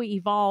 And then we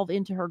evolve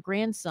into her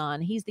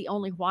grandson. He's the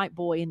only white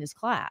boy in his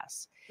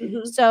class.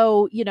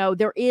 So,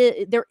 there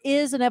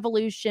is an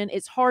evolution.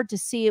 It's hard to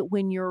see it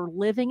when you're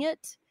living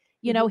it.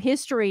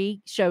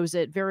 History shows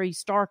it very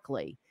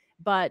starkly.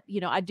 But,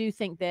 I do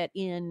think that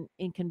in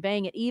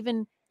conveying it,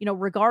 even,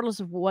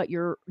 regardless of what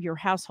your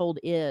household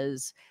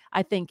is,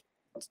 I think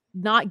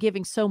not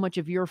giving so much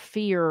of your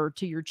fear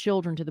to your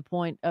children to the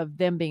point of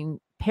them being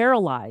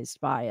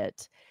paralyzed by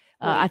it.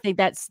 Right. I think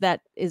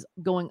that is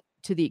going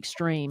to the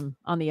extreme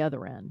on the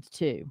other end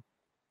too.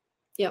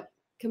 Yep.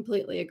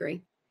 Completely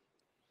agree.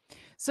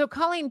 So,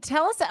 Colleen,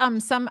 tell us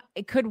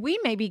could we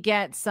maybe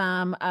get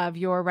some of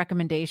your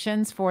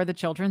recommendations for the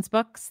children's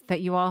books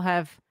that you all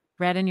have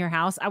read in your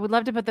house? I would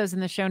love to put those in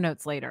the show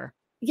notes later.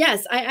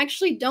 Yes, I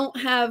actually don't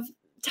have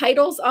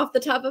titles off the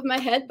top of my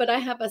head, but I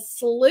have a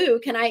slew.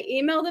 Can I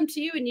email them to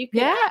you and you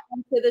can add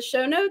them to the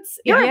show notes?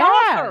 You're an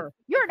author.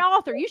 You're an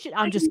author. You should.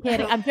 I'm just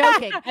kidding. I'm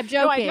joking. I'm joking.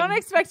 No, I don't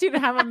expect you to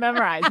have them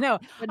memorized. No,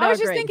 I was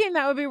just thinking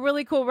that would be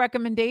really cool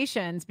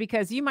recommendations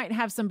because you might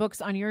have some books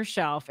on your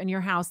shelf in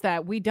your house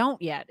that we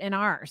don't yet in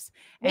ours,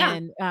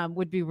 and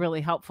would be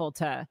really helpful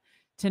to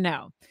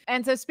know.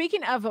 And so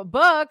speaking of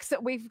books,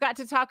 we've got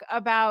to talk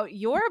about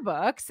your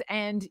books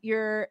and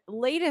your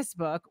latest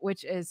book,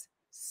 which is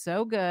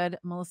so good.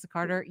 Melissa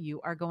Carter,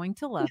 you are going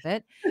to love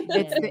it.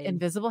 It's The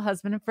Invisible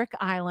Husband of Frick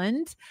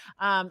Island.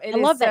 I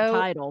love that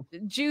title.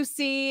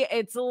 Juicy.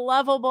 It's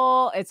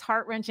lovable. It's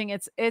heart-wrenching.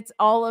 It's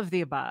all of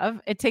the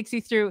above. It takes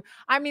you through.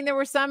 I mean, there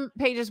were some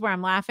pages where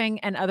I'm laughing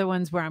and other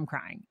ones where I'm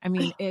crying. I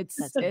mean, it's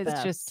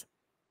just,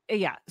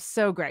 yeah,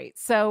 so great.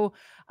 So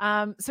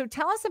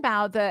tell us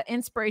about the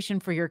inspiration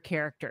for your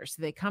characters.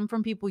 Do they come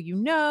from people you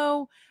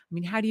know? I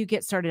mean, how do you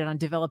get started on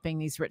developing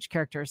these rich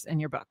characters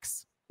in your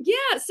books?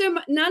 Yeah, so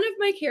none of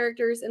my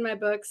characters in my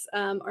books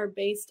are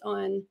based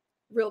on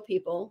real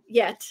people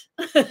yet.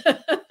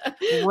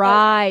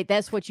 Right.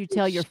 That's what you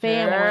tell your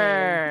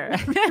family.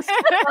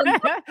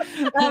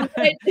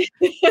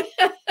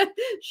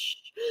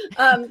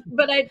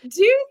 But I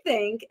do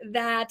think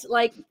that,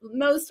 like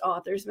most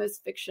authors,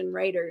 most fiction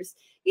writers,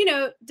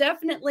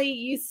 definitely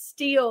you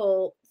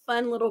steal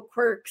fun little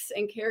quirks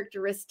and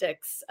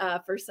characteristics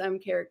for some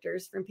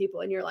characters from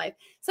people in your life,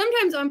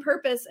 sometimes on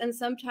purpose and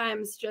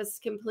sometimes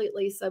just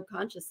completely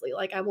subconsciously.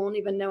 Like I won't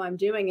even know I'm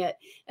doing it.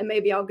 And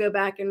maybe I'll go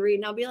back and read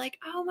and I'll be like,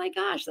 oh my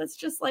gosh, that's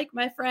just like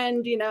my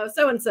friend,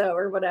 so-and-so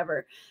or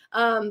whatever.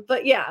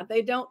 But yeah,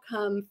 they don't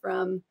come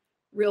from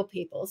real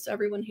people. So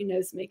everyone who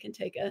knows me can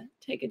take a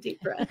deep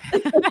breath.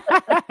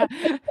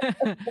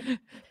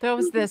 There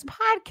was this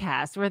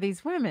podcast where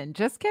these women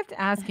just kept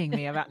asking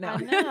me about I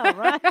know,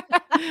 right?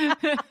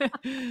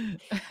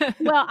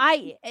 Well,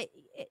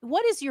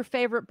 what is your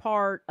favorite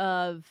part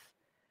of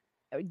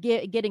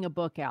getting a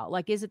book out?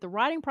 Like, is it the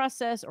writing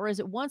process or is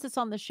it once it's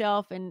on the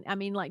shelf? And I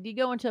mean, like, do you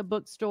go into a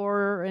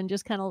bookstore and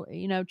just kind of,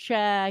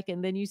 check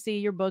and then you see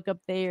your book up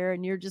there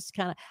and you're just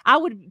kind of, I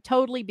would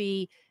totally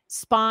be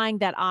spying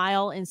that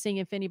aisle and seeing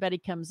if anybody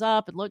comes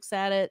up and looks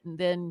at it and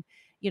then,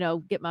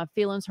 get my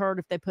feelings hurt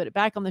if they put it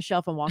back on the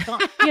shelf and walk on,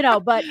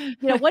 but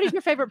what is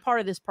your favorite part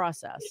of this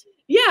process?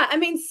 Yeah. I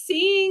mean,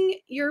 seeing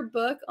your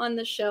book on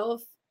the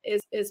shelf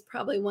is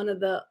probably one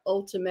of the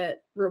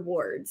ultimate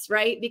rewards,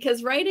 right?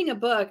 Because writing a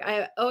book,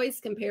 I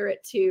always compare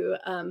it to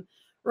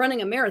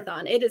running a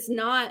marathon. It's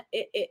not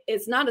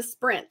a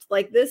sprint.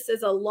 Like this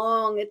is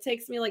it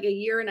takes me like a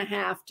year and a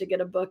half to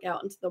get a book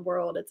out into the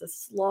world. It's a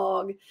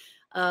slog.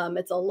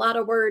 It's a lot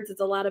of words.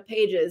 It's a lot of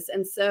pages.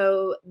 And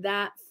so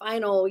that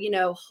final,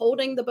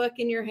 holding the book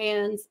in your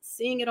hands,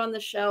 seeing it on the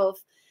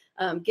shelf,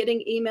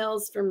 getting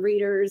emails from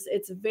readers,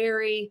 it's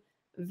very,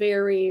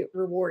 very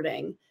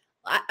rewarding.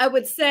 I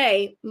would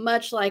say,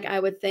 much like I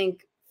would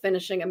think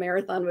finishing a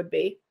marathon would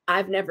be.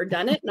 I've never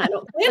done it and I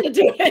don't plan to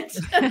do it.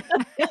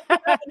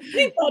 I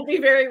think that'd be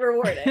very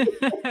rewarding.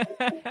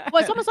 Well,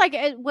 it's almost like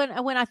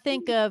when I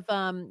think of,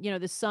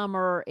 the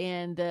summer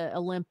and the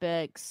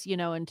Olympics,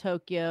 in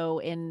Tokyo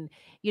and,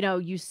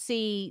 you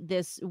see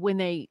this when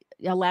they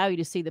allow you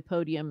to see the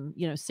podium,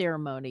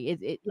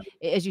 ceremony.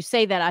 As you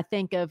say that, I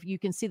think of, you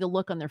can see the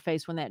look on their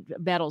face when that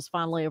medal's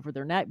finally over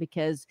their neck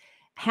because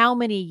how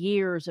many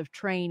years of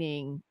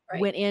training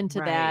went into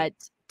that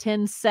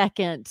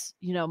 10-second,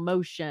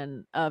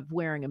 motion of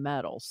wearing a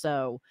medal.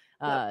 So,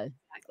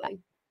 exactly.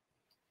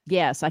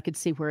 Yes, I could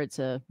see where it's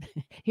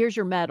here's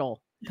your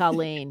medal,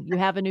 Colleen. You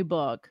have a new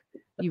book.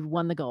 You've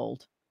won the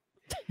gold.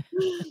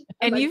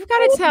 And you've got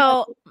to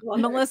tell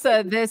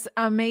Melissa this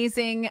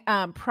amazing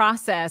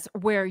process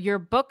where your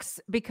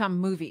books become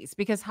movies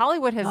because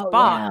Hollywood has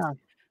bought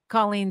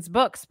Colleen's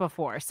books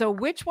before. So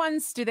which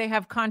ones do they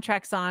have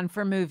contracts on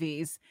for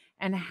movies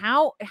and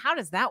how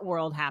does that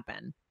world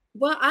happen?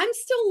 Well, I'm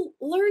still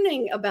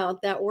learning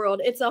about that world.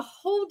 It's a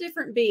whole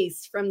different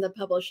beast from the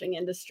publishing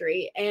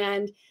industry.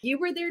 And You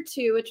Were There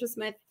Too, which was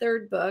my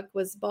third book,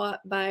 was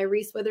bought by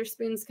Reese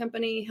Witherspoon's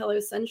company,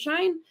 Hello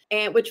Sunshine,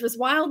 and which was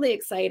wildly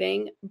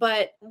exciting.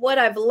 But what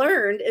I've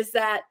learned is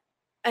that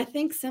I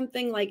think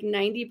something like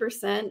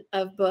 90%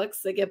 of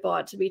books that get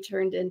bought to be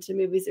turned into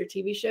movies or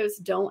TV shows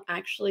don't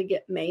actually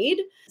get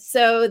made.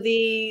 So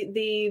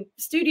the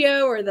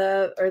studio or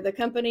the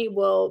company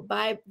will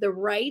buy the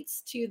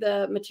rights to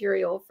the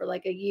material for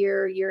like a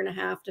year and a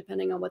half,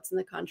 depending on what's in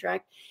the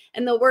contract.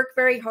 And they'll work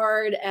very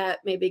hard at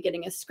maybe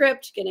getting a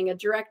script, getting a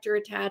director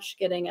attached,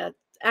 getting an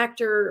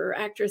actor or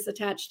actress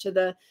attached to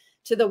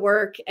the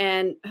work,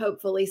 and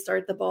hopefully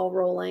start the ball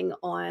rolling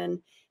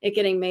on it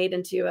getting made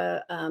into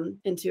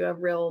a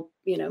real,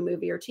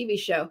 movie or TV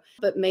show,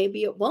 but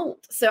maybe it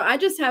won't. So I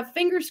just have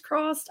fingers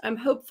crossed. I'm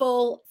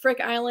hopeful. Frick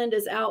Island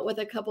is out with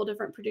a couple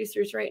different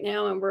producers right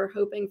now, and we're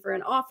hoping for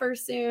an offer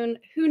soon.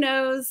 Who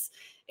knows?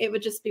 It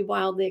would just be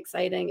wildly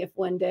exciting if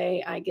one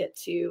day I get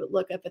to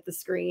look up at the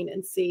screen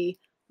and see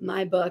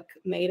my book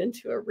made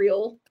into a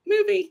real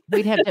movie.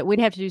 We'd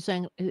have to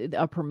do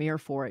a premiere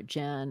for it,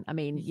 Jen. I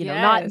mean,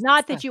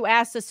 not that you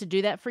asked us to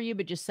do that for you,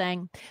 but just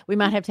saying we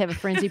might have to have a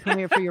frenzy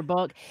premiere for your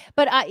book,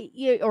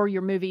 or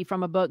your movie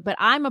from a book. But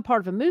I'm a part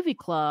of a movie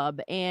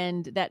club,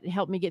 and that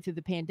helped me get through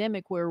the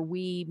pandemic, where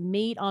we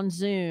meet on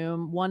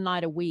Zoom one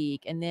night a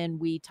week, and then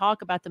we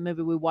talk about the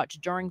movie we watched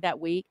during that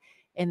week,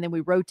 and then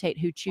we rotate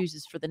who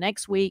chooses for the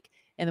next week.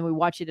 And then we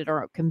watch it at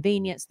our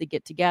convenience to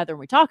get together and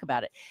we talk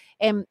about it.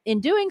 And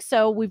in doing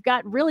so, we've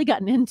really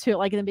gotten into it.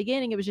 Like in the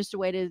beginning, it was just a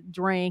way to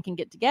drink and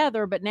get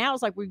together. But now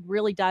it's like we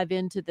really dive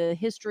into the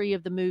history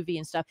of the movie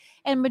and stuff.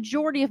 And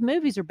majority of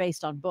movies are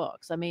based on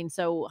books. I mean,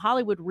 so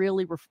Hollywood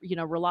really,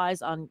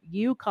 relies on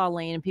you,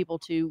 Colleen, and people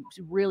to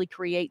really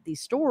create these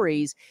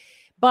stories.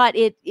 But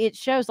it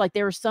shows like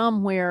there are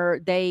some where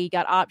they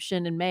got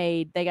optioned and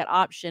made,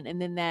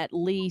 and then that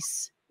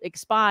lease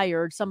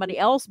expired, somebody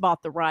else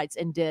bought the rights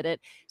and did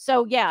it.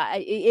 So yeah,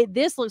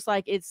 this looks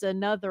like it's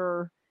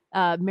another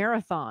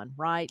marathon,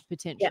 right?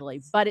 Potentially.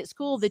 Yes. But it's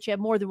cool that you have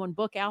more than one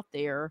book out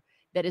there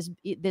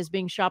that's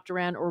being shopped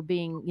around or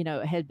being,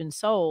 had been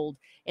sold.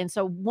 And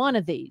so one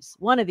of these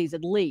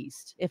at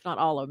least, if not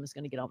all of them, is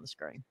going to get on the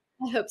screen.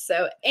 I hope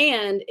so.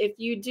 And if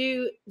you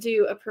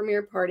do a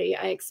premiere party,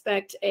 I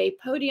expect a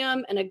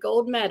podium and a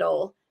gold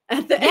medal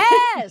at the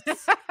end.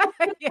 Yes.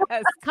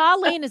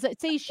 Colleen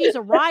she's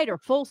a writer,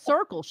 full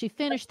circle. She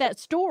finished that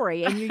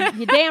story, and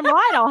you're damn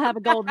right I'll have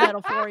a gold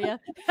medal for you.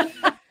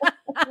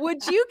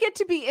 Would you get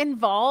to be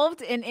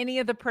involved in any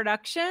of the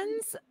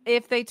productions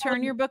if they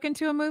turn your book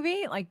into a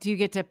movie? Like, do you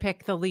get to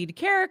pick the lead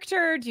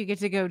character? Do you get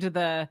to go to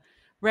the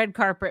red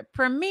carpet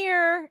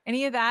premiere?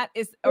 Any of that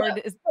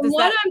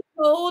I'm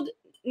told,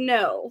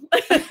 no.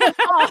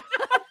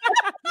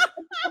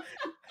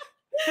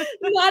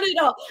 Not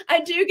at all. I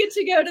do get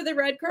to go to the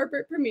red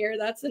carpet premiere.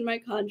 That's in my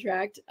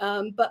contract.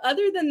 But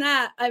other than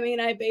that, I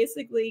mean, I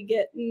basically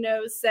get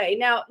no say.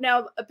 Now,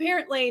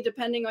 apparently,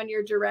 depending on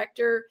your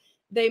director,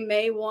 they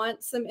may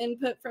want some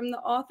input from the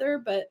author,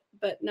 but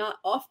not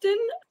often,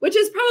 which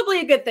is probably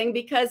a good thing,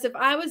 because if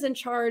I was in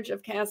charge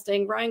of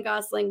casting, Ryan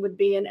Gosling would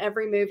be in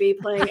every movie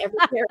playing every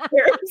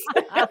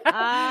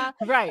character.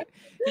 Right.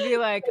 You'd be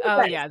like,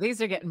 oh yeah,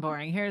 these are getting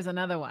boring. Here's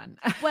another one.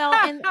 Well,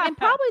 and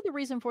probably the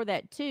reason for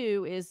that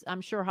too is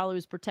I'm sure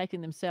Hollywood's protecting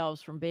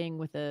themselves from being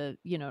with an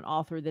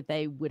author that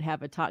they would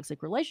have a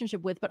toxic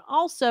relationship with, but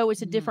also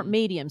it's a different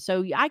medium.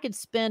 So I could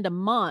spend a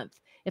month,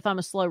 if I'm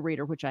a slow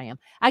reader, which I am,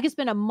 I could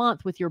spend a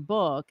month with your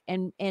book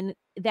and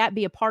that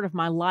be a part of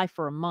my life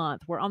for a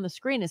month, where on the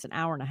screen it's an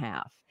hour and a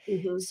half.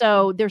 Mm-hmm.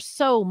 So there's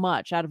so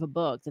much out of a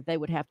book that they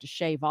would have to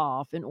shave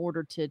off in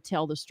order to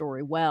tell the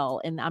story well.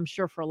 And I'm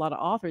sure for a lot of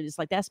authors, it's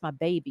like, that's my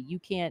baby. You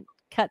can't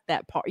cut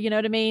that part. You know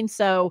what I mean?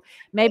 So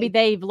maybe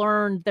they've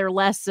learned their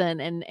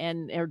lesson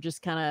and are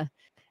just kind of,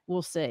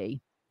 we'll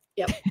see.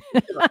 Yep.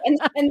 and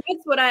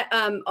that's what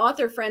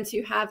author friends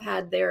who have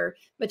had their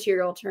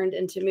material turned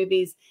into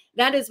movies,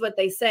 that is what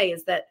they say,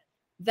 is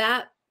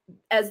that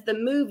as the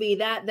movie,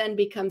 that then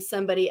becomes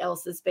somebody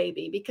else's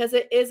baby, because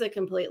it is a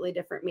completely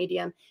different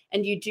medium.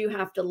 And you do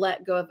have to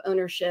let go of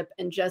ownership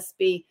and just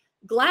be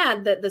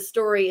glad that the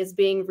story is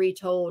being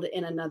retold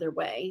in another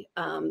way.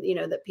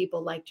 That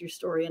people liked your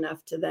story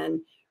enough to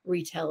then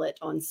retell it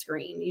on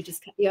screen.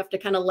 You have to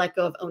kind of let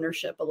go of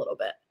ownership a little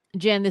bit.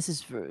 Jen, this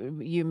is for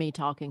you, me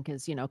talking,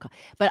 because,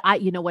 but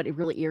what it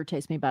really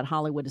irritates me about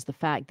Hollywood is the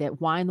fact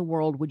that why in the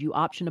world would you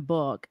option a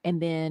book and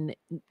then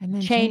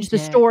change the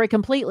story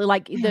completely?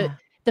 Like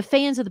the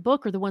fans of the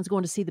book are the ones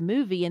going to see the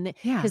movie. And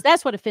because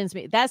that's what offends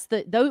me. That's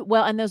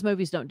and those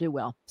movies don't do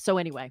well. So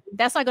anyway,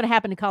 that's not going to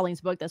happen to Colleen's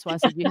book. That's why I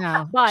said,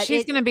 but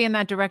she's going to be in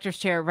that director's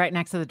chair right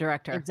next to the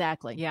director.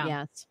 Exactly. Yeah.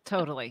 Yes.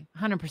 Totally.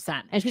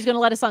 100%. And she's going to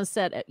let us on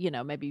set,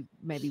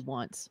 maybe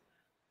once.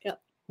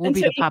 We'll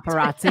be the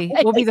paparazzi.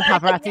 We'll be the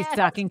paparazzi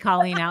stalking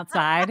Colleen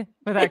outside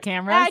with our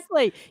cameras.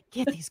 Exactly.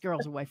 Get these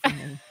girls away from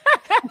me.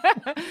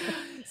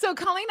 So,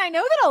 Colleen, I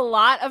know that a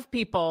lot of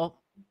people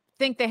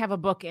think they have a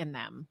book in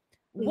them.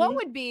 Mm-hmm. What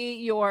would be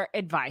your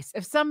advice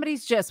if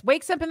somebody's just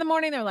wakes up in the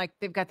morning, they're like,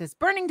 they've got this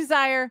burning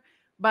desire,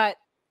 but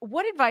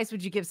what advice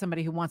would you give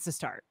somebody who wants to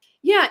start?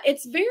 Yeah,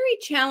 it's very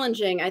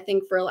challenging, I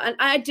think, and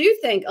I do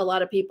think a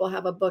lot of people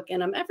have a book in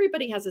them.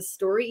 Everybody has a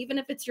story, even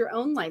if it's your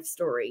own life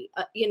story.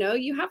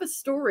 You have a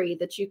story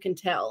that you can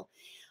tell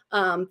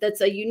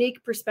that's a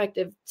unique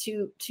perspective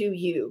to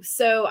you.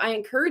 So I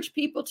encourage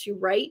people to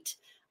write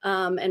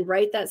and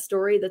write that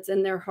story that's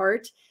in their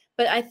heart.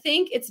 But I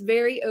think it's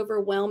very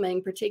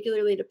overwhelming,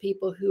 particularly to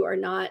people who are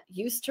not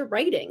used to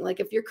writing.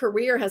 Like if your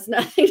career has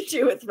nothing to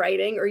do with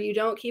writing or you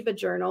don't keep a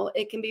journal,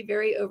 it can be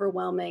very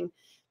overwhelming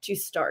to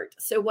start.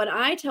 So what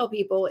I tell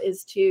people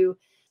is to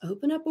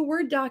open up a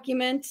Word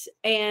document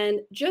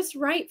and just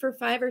write for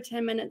 5 or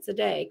 10 minutes a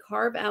day.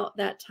 Carve out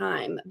that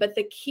time. But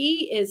the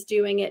key is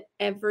doing it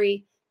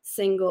every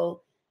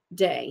single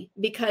day,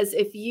 because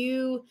if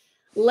you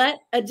let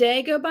a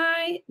day go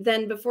by,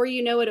 then before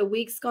you know it, a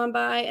week's gone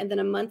by, and then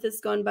a month has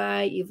gone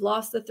by. You've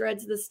lost the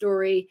threads of the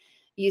story.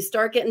 You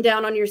start getting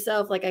down on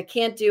yourself, like, I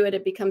can't do it.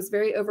 It becomes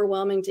very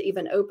overwhelming to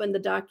even open the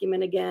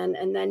document again.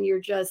 And then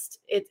you're just,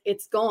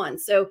 it's gone.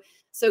 So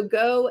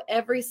go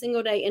every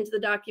single day into the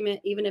document,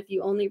 even if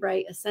you only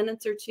write a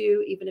sentence or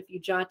two, even if you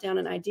jot down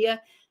an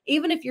idea,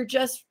 even if you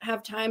just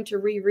have time to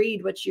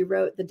reread what you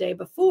wrote the day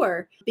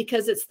before,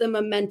 because it's the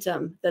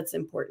momentum that's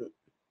important.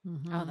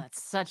 Mm-hmm. Oh,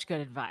 that's such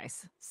good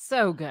advice.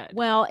 So good.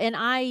 Well, and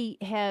I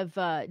have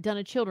done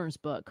a children's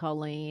book,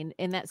 Colleen,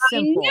 and that's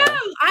simple. I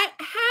know. I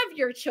have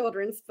your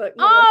children's book,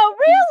 Melissa. Oh,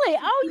 really?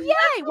 Oh,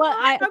 yay. Well,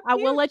 I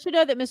will let you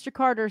know that Mr.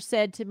 Carter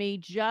said to me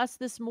just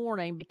this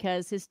morning,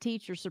 because his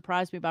teacher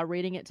surprised me by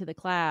reading it to the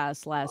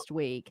class last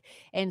week.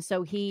 And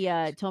so he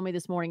told me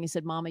this morning, he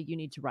said, Mama, you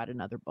need to write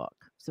another book.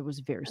 So it was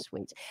very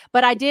sweet.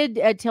 But I did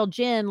tell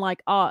Jen,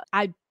 like,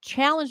 I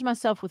challenged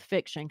myself with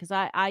fiction, because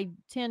I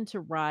tend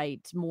to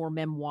write more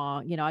memoir.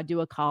 You know, I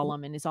do a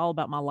column and it's all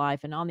about my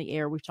life, and on the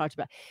air we've talked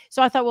about.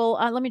 So I thought, well,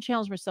 let me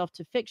challenge myself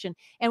to fiction.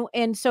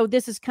 And so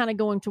this is kind of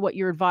going to what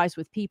your advice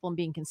with people and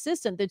being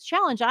consistent. The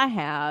challenge I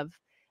have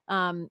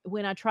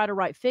when I try to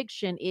write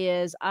fiction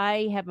is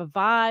I have a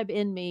vibe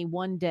in me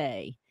one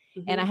day.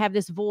 And I have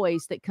this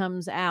voice that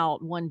comes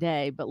out one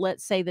day, but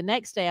let's say the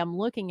next day I'm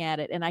looking at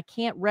it and I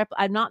can't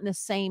I'm not in the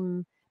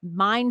same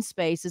mind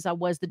space as I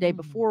was the day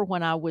before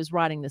when I was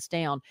writing this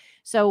down.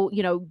 So,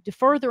 you know,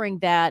 furthering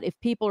that, if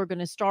people are going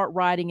to start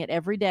writing it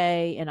every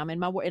day, and I'm in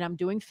my way and I'm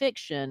doing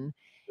fiction,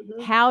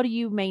 how do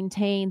you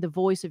maintain the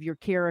voice of your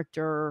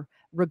character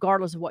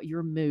regardless of what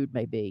your mood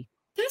may be?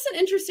 That's an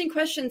interesting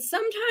question.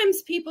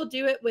 Sometimes people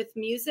do it with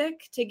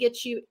music to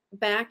get you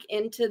back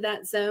into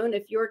that zone.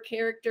 If your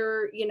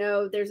character, you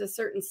know, there's a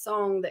certain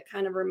song that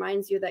kind of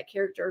reminds you of that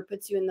character or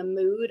puts you in the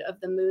mood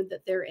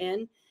that they're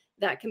in,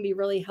 that can be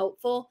really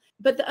helpful.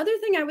 But the other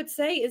thing I would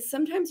say is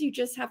sometimes you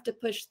just have to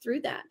push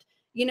through that.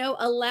 You know,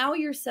 allow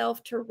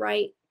yourself to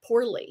write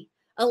poorly.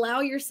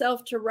 Allow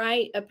yourself to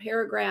write a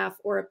paragraph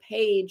or a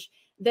page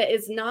that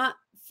is not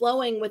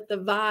flowing with the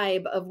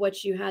vibe of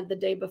what you had the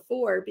day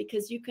before,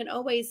 because you can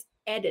always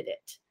edit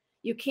it.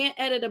 You can't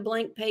edit a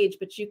blank page,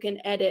 but you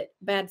can edit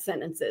bad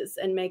sentences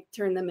and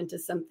turn them into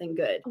something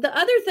good. The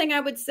other thing I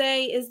would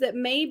say is that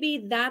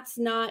maybe that's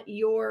not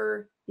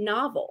your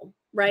novel,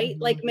 right?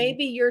 Like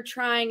maybe you're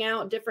trying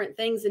out different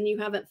things and you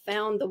haven't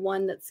found the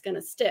one that's going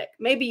to stick.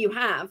 Maybe you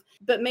have,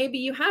 but maybe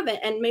you haven't.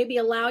 And maybe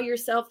allow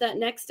yourself that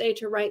next day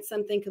to write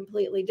something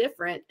completely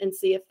different and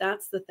see if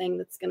that's the thing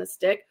that's going to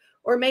stick.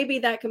 Or maybe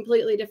that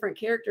completely different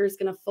character is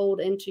going to fold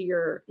into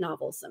your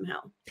novel somehow.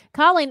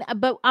 Colleen,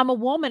 but I'm a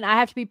woman. I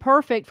have to be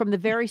perfect from the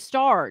very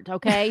start.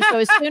 Okay. So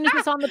as soon as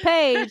it's on the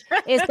page,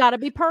 it's got to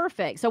be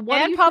perfect. So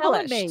what are you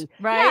telling me?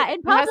 Right. Yeah,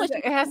 and published.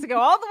 It has to go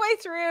all the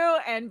way through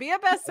and be a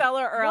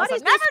bestseller, or else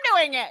I'm never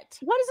doing it.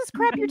 What is this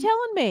crap you're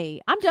telling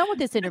me? I'm done with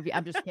this interview.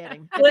 I'm just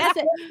kidding.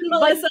 Listen,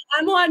 Melissa,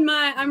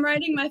 I'm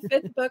writing my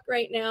 5th book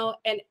right now.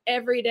 And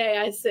every day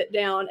I sit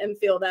down and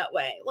feel that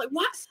way. Like,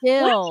 what?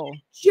 Still.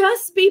 Why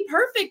just be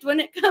perfect when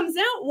it comes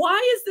out?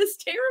 Why is this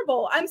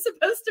terrible? I'm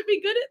supposed to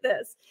be good at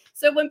this.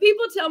 So when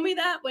people tell me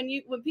that, when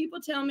people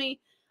tell me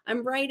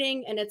I'm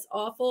writing and it's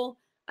awful,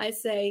 I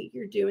say,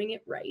 you're doing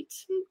it right.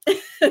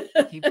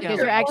 Because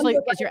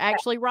you're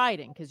actually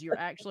writing.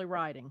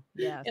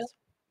 Yes. Yeah.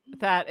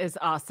 That is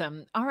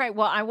awesome. All right.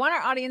 Well, I want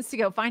our audience to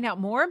go find out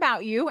more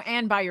about you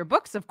and buy your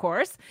books, of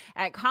course,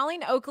 at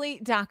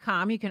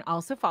ColleenOakley.com. You can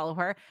also follow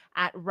her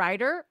at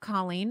writer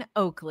Colleen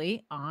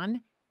Oakley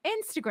on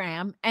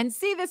Instagram and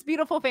see this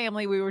beautiful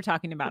family we were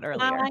talking about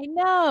earlier. I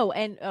know.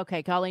 And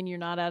okay, Colleen, you're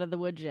not out of the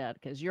woods yet,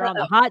 because you're on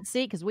the hot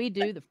seat, because we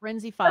do the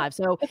Frenzy 5.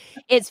 So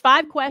it's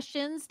 5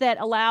 questions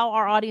that allow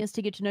our audience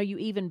to get to know you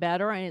even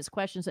better. And it's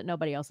questions that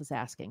nobody else is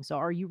asking. So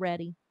are you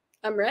ready?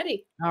 I'm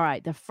ready. All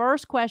right. The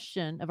first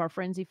question of our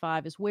Frenzy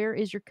 5 is, where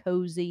is your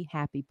cozy,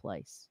 happy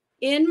place?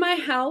 In my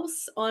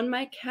house, on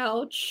my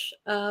couch,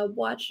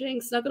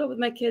 snuggled up with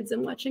my kids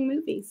and watching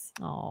movies.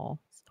 Oh,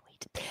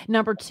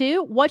 Number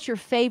 2, what's your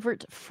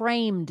favorite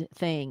framed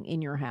thing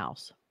in your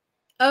house?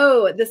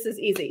 Oh, this is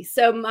easy.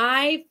 So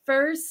my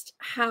first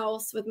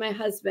house with my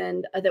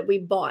husband that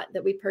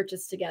we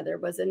purchased together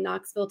was in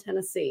Knoxville,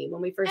 Tennessee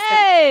when we first.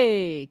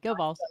 Hey, go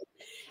Vols.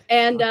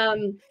 And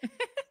and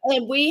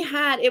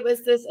it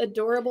was this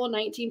adorable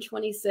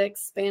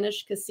 1926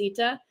 Spanish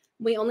casita.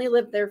 We only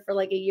lived there for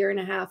like a year and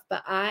a half,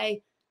 but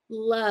I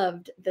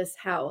loved this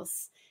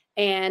house.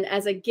 And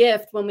as a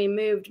gift, when we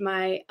moved,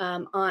 my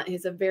aunt,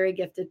 who's a very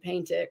gifted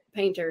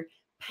painter,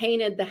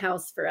 painted the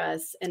house for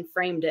us and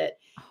framed it.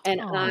 And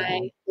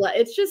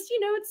it's just,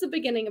 it's the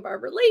beginning of our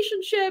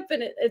relationship,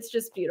 and it's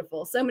just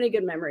beautiful. So many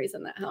good memories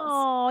in that house.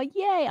 Oh,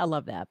 yay. I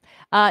love that.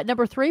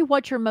 Number 3,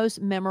 what's your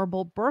most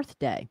memorable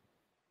birthday?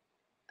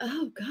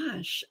 Oh,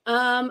 gosh.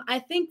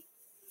 I think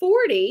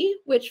 40,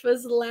 which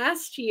was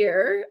last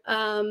year,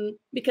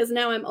 because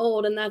now I'm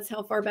old and that's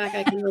how far back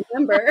I can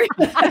remember.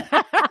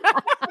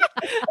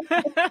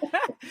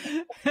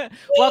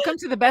 Welcome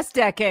to the best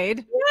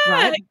decade. Yeah,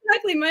 right?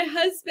 Exactly. My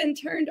husband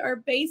turned our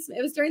basement.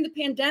 It was during the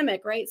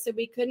pandemic, right? So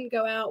we couldn't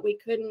go out. We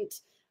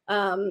couldn't,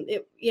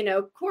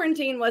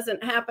 quarantine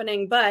wasn't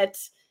happening, but,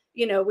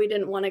 we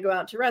didn't want to go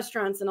out to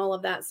restaurants and all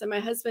of that. So my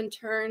husband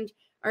turned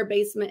our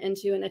basement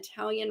into an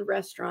Italian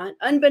restaurant.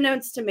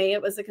 Unbeknownst to me,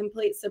 it was a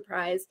complete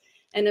surprise,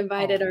 and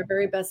invited our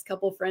very best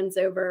couple friends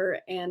over,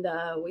 and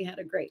we had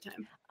a great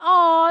time.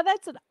 Oh,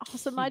 that's an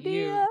awesome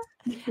idea.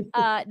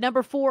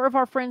 Number 4 of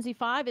our Frenzy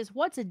 5 is,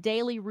 what's a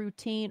daily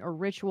routine or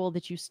ritual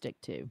that you stick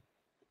to?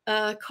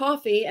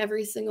 Coffee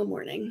every single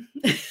morning.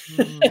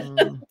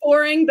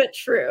 Boring, but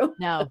true.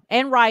 No,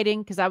 and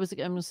writing, because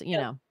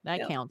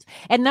that counts.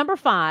 And number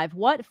 5,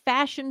 what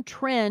fashion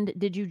trend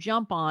did you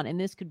jump on? And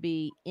this could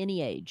be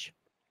any age.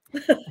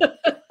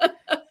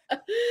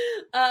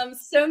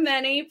 So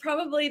many.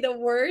 Probably the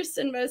worst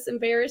and most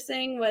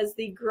embarrassing was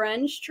the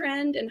grunge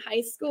trend in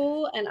high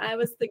school, and I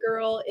was the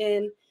girl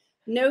in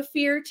No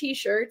Fear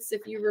t-shirts,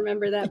 if you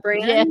remember that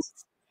brand.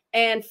 Yes.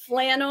 And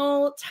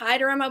flannel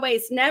tied around my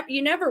waist.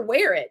 You never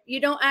wear it.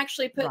 You don't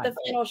actually put the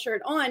flannel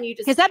shirt on. You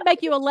just, because that'd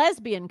make you a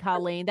lesbian,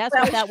 Colleen. That's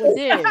what that would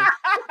do. This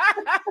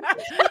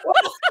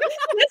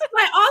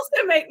might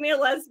also make me a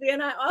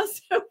lesbian. I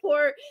also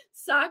wore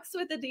socks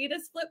with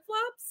Adidas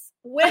flip-flops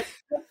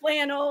with the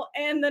flannel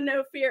and the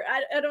No Fear.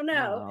 I don't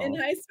know. In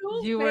high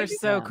school, you were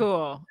so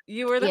cool.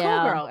 You were the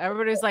cool girl.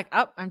 Everybody's like,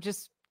 oh,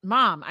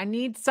 Mom, I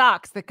need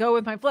socks that go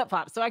with my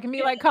flip-flops so I can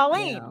be like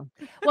Colleen.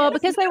 Yeah. Well,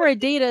 because they were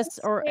Adidas,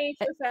 or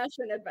for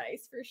fashion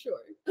advice for sure.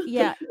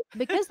 Yeah,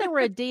 because they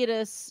were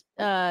Adidas,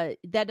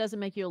 that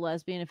doesn't make you a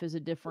lesbian. If it's a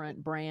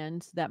different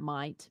brand, that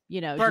might,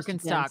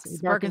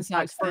 Birkenstocks.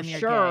 Birkenstocks for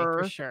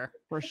sure.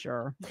 For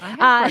sure. I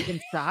have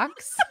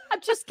Birkenstocks.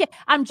 I'm just kidding.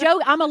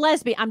 I'm a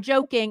lesbian. I'm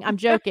joking.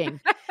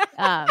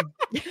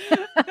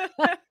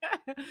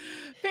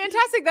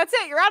 Fantastic. That's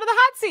it. You're out of the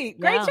hot seat.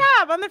 Great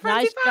job on the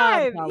Frenzy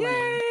 5.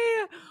 Yay.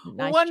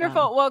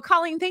 Wonderful. Job. Well,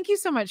 Colleen, thank you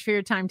so much for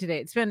your time today.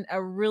 It's been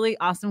a really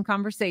awesome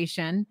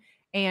conversation.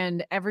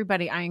 And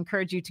everybody, I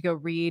encourage you to go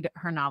read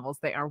her novels.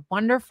 They are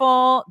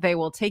wonderful. They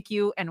will take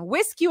you and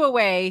whisk you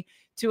away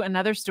to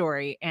another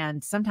story.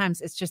 And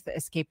sometimes it's just the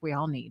escape we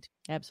all need.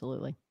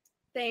 Absolutely.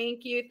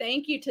 Thank you.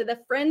 Thank you to the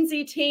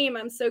Frenzy team.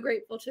 I'm so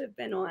grateful to have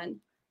been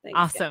on. Thanks,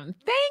 awesome. guys.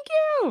 Thank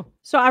you.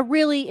 So I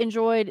really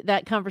enjoyed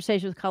that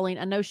conversation with Colleen.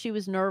 I know she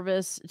was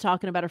nervous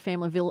talking about her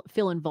family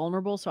feeling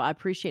vulnerable. So I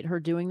appreciate her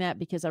doing that,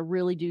 because I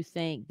really do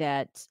think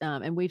that,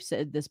 and we've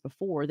said this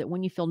before, that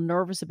when you feel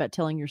nervous about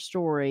telling your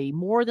story,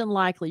 more than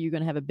likely you're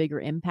going to have a bigger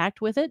impact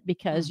with it,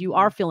 because you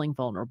are feeling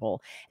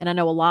vulnerable. And I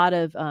know a lot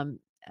of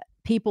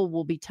people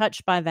will be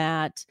touched by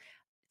that,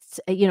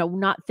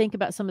 not think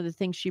about some of the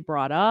things she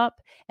brought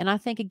up. And I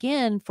think,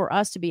 again, for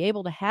us to be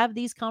able to have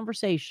these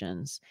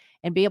conversations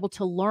and be able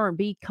to learn,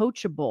 be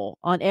coachable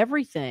on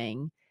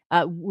everything,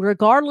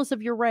 regardless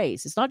of your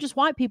race. It's not just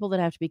white people that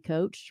have to be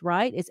coached,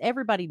 right? It's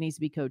everybody needs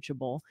to be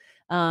coachable.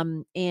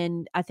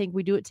 And I think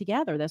we do it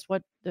together. That's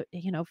what,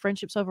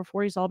 Friendships Over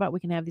 40 is all about. We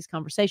can have these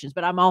conversations.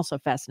 But I'm also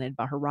fascinated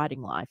by her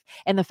writing life,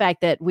 and the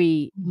fact that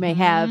we may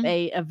have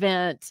a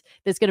event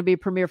that's going to be a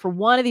premiere for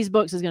one of these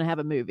books is going to have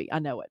a movie. I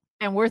know it.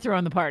 And we're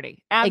throwing the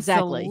party.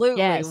 Absolutely. Exactly.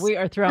 Yes. We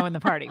are throwing the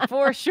party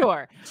for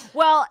sure.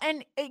 Well,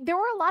 and there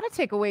were a lot of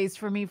takeaways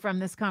for me from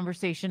this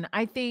conversation.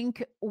 I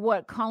think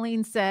what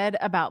Colleen said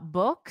about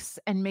books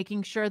and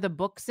making sure the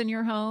books in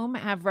your home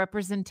have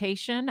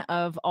representation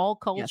of all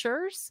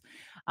cultures,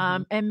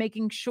 and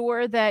making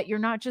sure that you're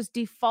not just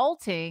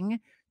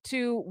defaulting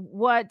to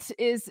what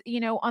is,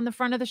 on the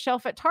front of the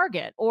shelf at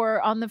Target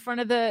or on the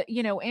front of the,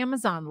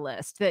 Amazon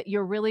list, that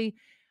you're really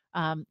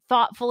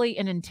thoughtfully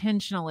and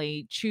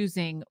intentionally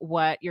choosing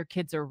what your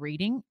kids are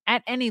reading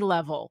at any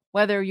level,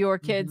 whether your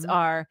kids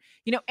are,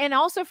 and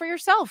also for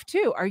yourself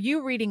too. Are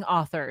you reading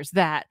authors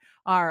that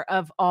are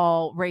of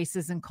all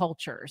races and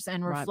cultures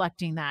and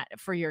reflecting that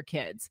for your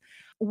kids?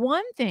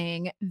 One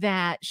thing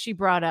that she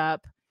brought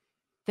up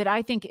that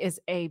I think is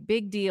a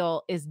big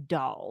deal is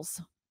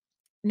dolls.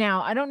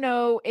 Now, I don't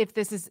know if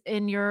this is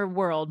in your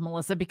world,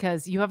 Melissa,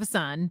 because you have a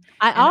son.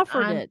 I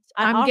offered it.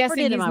 I'm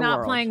guessing he's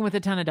not playing with a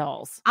ton of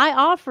dolls. I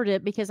offered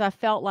it because I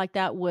felt like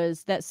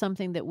that's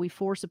something that we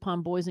force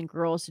upon boys and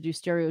girls to do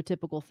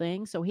stereotypical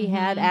things. So he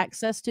had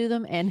access to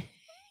them, and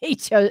he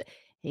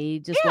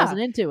just wasn't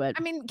into it.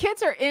 I mean,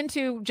 kids are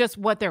into just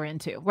what they're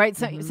into, right?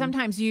 So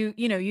sometimes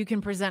you can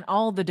present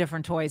all the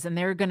different toys and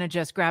they're going to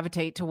just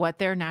gravitate to what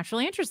they're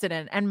naturally interested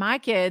in. And my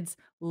kids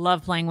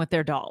love playing with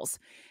their dolls.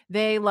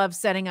 They love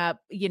setting up,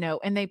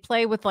 and they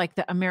play with like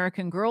the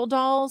American Girl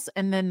dolls.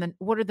 And then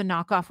what are the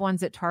knockoff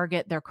ones at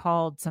Target? They're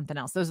called something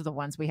else. Those are the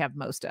ones we have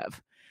most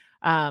of.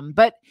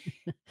 But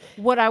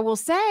what I will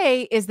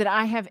say is that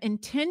I have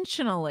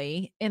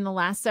intentionally in the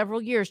last several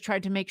years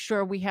tried to make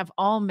sure we have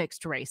all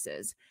mixed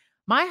races.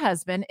 My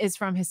husband is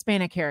from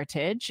Hispanic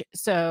heritage,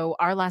 so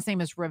our last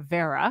name is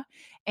Rivera,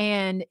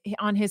 and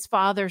on his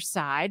father's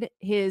side,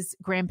 his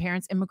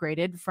grandparents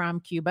immigrated from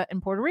Cuba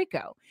and Puerto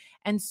Rico.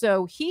 And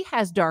so he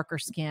has darker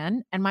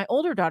skin, and my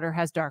older daughter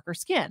has darker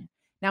skin.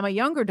 Now, my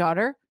younger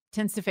daughter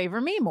tends to favor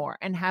me more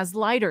and has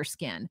lighter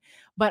skin,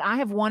 but I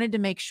have wanted to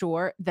make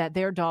sure that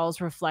their dolls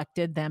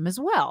reflected them as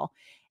well.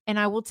 And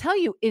I will tell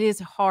you, it is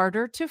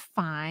harder to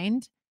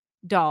find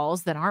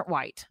dolls that aren't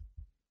white.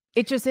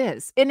 It just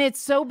is. And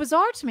it's so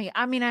bizarre to me.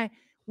 I mean,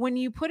 when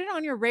you put it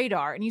on your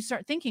radar and you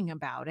start thinking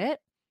about it,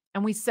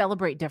 and we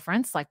celebrate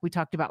difference, like we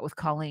talked about with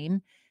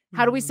Colleen,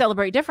 how do we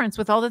celebrate difference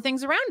with all the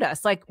things around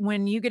us? Like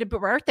when you get a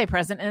birthday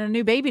present and a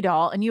new baby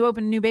doll, and you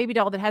open a new baby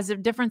doll that has a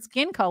different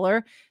skin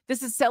color,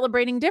 this is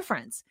celebrating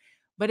difference.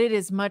 But it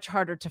is much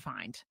harder to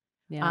find.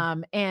 Yeah.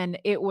 And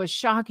it was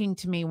shocking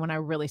to me when I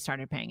really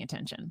started paying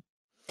attention.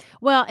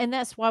 Well, and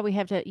that's why we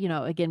have to,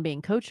 again,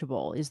 being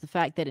coachable is the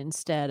fact that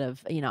instead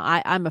of,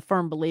 I'm a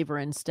firm believer,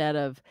 instead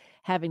of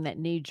having that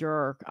knee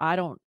jerk, I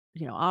don't,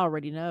 I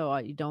already know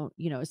you don't,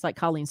 it's like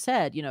Colleen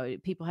said,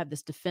 people have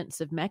this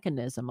defensive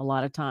mechanism a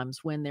lot of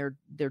times when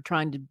they're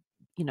trying to,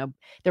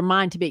 their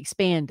mind to be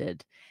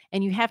expanded,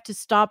 and you have to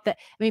stop that.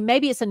 I mean,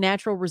 maybe it's a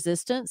natural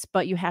resistance,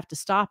 but you have to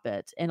stop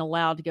it and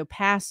allow it to go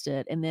past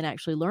it and then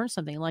actually learn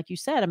something. Like you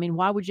said, I mean,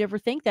 why would you ever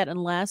think that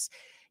unless,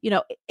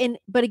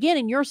 but again,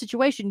 in your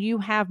situation, you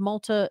have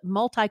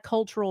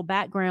multicultural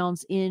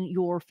backgrounds in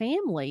your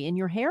family, in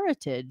your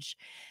heritage.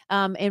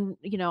 And,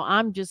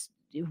 I'm just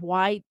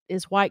white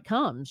as white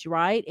comes,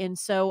 right? And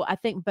so I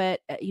think,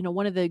 but,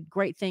 one of the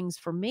great things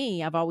for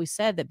me, I've always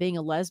said that being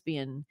a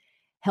lesbian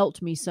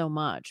helped me so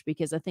much,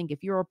 because I think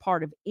if you're a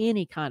part of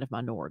any kind of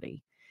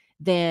minority,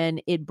 then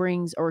it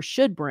brings, or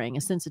should bring,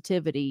 a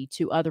sensitivity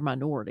to other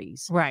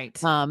minorities.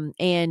 Right.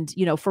 And,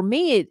 for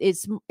me,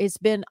 it's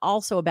been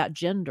also about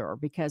gender,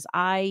 because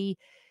my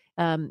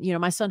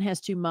son has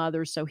two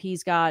mothers, so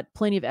he's got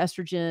plenty of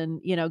estrogen,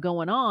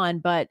 going on,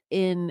 but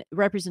in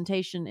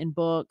representation in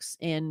books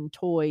and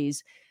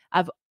toys,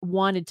 I've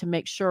wanted to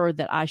make sure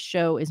that I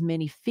show as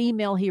many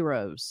female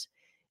heroes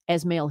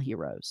as male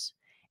heroes.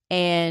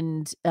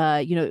 And,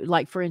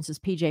 like for instance,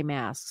 PJ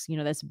Masks,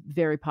 that's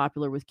very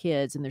popular with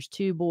kids, and there's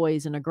two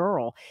boys and a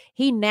girl.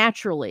 He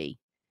naturally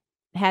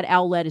had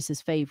Owlette as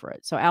his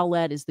favorite. So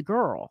Owlette is the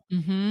girl.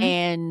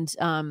 And,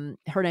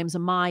 her name's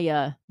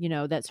Amaya,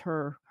 that's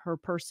her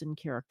person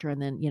character.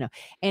 And then,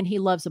 and he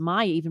loves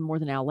Amaya even more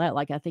than Owlette.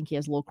 Like, I think he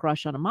has a little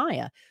crush on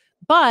Amaya,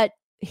 but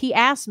he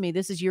asked me,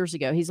 this is years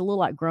ago, he's a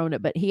little outgrown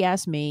it, but he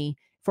asked me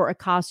for a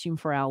costume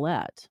for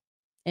Owlette.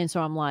 And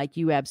so I'm like,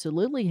 you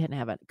absolutely can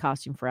have a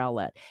costume for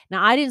Owlette.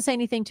 Now, I didn't say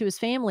anything to his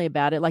family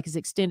about it, like his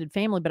extended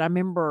family, but I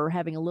remember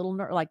having a little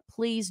like,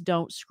 please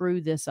don't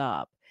screw this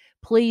up.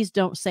 Please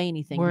don't say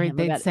anything to him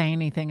they'd about say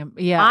anything.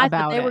 I about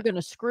thought they were going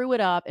to screw it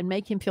up and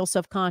make him feel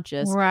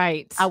self-conscious.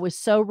 Right. I was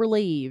so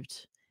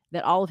relieved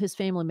that all of his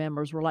family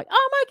members were like,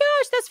 oh my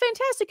gosh, that's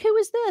fantastic. Who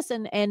is this?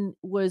 And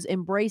was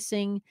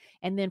embracing.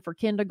 And then for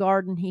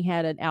kindergarten, he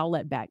had an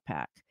Owlette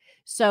backpack.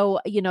 So,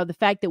 the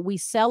fact that we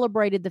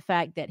celebrated the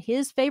fact that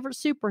his favorite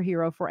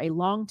superhero for a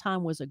long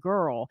time was a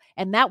girl,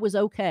 and that was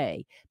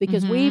okay,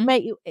 because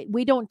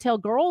we don't tell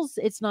girls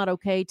it's not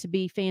okay to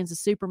be fans of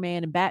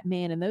Superman and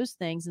Batman and those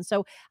things. And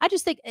so I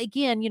just think,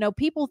 again,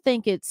 people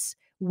think it's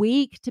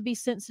weak to be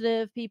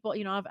sensitive. People,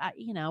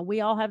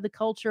 we all have the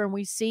culture, and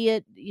we see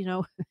it,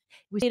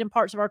 we see it in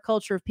parts of our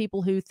culture of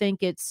people who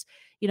think it's,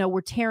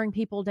 we're tearing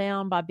people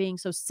down by being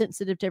so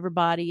sensitive to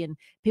everybody, and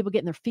people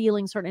getting their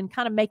feelings hurt and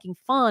kind of making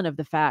fun of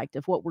the fact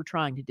of what we're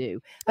trying to do.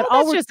 But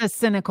that's just a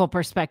cynical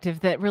perspective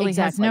that really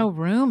has no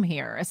room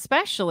here,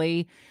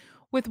 especially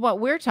with what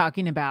we're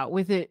talking about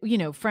with it,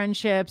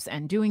 friendships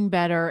and doing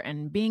better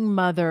and being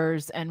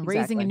mothers and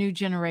raising a new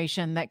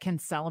generation that can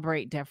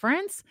celebrate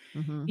difference.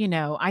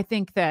 I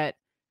think that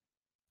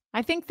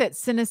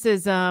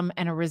cynicism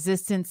and a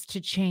resistance to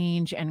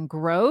change and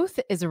growth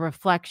is a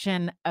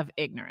reflection of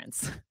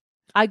ignorance.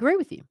 I agree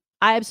with you.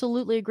 I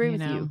absolutely agree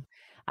with you.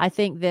 I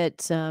think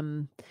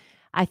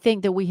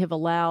that we have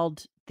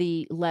allowed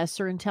the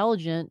lesser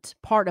intelligent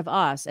part of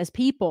us as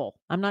people.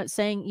 I'm not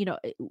saying,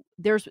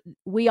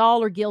 we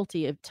all are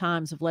guilty of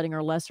times of letting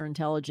our lesser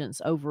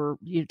intelligence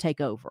take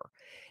over.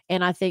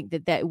 And I think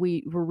that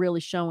we're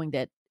really showing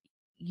that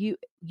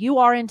you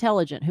are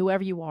intelligent,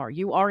 whoever you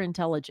are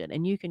intelligent,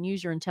 and you can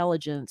use your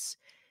intelligence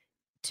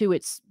to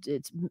its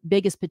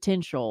biggest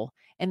potential.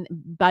 And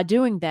by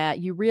doing that,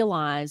 you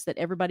realize that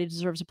everybody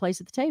deserves a place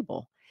at the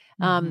table.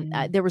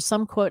 There was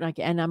some quote,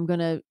 and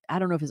I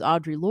don't know if it's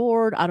Audre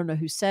Lorde, I don't know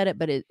who said it,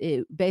 but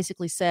it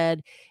basically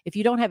said, if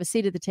you don't have a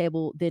seat at the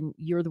table, then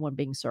you're the one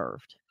being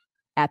served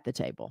at the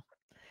table.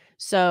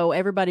 So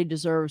everybody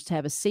deserves to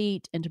have a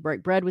seat and to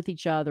break bread with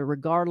each other,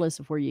 regardless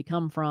of where you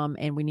come from.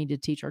 And we need to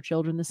teach our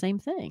children the same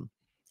thing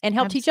and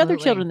help teach other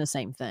children the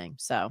same thing.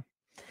 So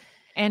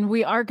And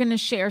we are going to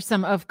share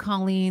some of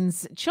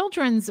Colleen's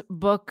children's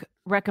book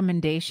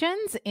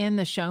recommendations in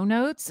the show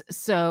notes.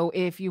 So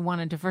if you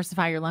want to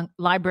diversify your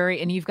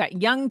library and you've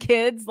got young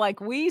kids like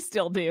we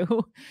still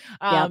do,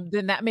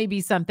 then that may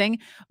be something.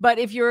 But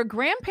if you're a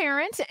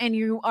grandparent and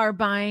you are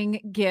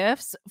buying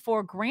gifts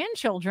for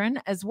grandchildren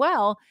as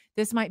well,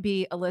 this might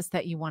be a list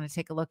that you want to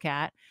take a look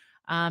at.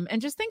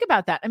 And just think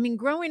about that. I mean,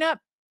 growing up,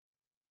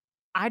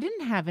 I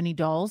didn't have any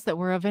dolls that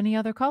were of any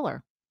other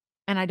color.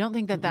 And I don't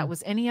think that that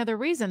was any other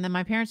reason than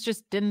my parents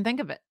just didn't think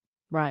of it.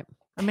 Right.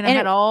 I mean, I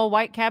had all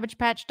white Cabbage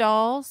Patch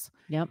dolls.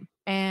 Yep.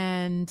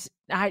 And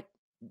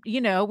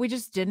we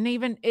just didn't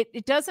even,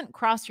 it doesn't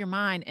cross your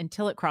mind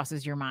until it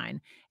crosses your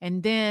mind.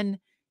 And then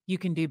you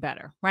can do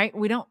better, right?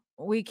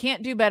 We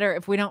can't do better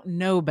if we don't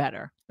know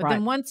better. But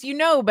then once you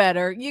know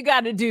better, you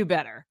got to do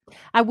better.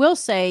 I will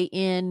say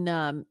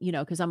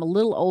because I'm a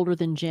little older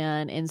than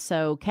Jen. And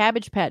so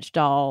Cabbage Patch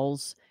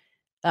dolls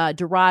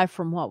derived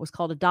from what was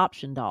called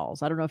adoption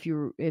dolls. I don't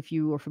know if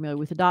you were familiar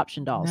with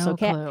adoption dolls. No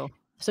clue.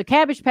 So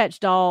Cabbage Patch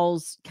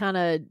dolls kind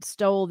of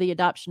stole the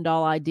adoption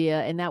doll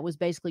idea, and that was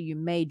basically you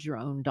made your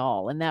own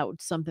doll, and that was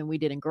something we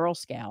did in Girl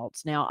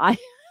Scouts. Now I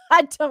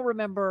don't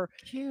remember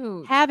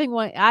having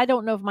one. I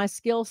don't know if my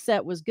skill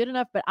set was good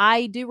enough, but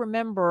I do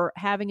remember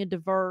having a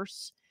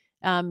diverse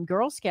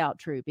Girl Scout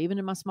troop, even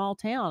in my small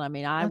town. I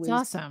mean, That's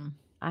awesome.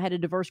 I had a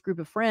diverse group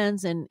of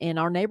friends, and in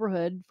our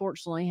neighborhood,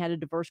 fortunately, had a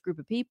diverse group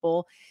of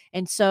people.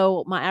 And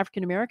so my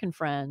African-American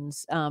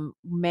friends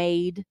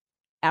made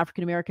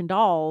African-American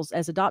dolls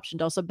as adoption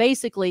dolls. So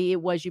basically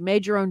it was, you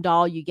made your own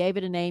doll, you gave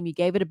it a name, you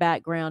gave it a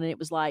background, and it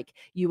was like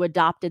you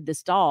adopted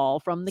this doll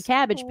from the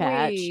Cabbage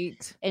Patch.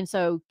 And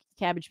so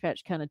Cabbage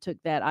Patch kind of took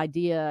that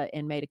idea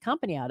and made a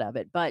company out of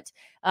it. But,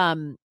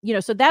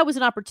 so that was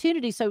an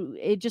opportunity. So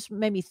it just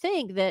made me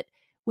think that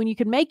when you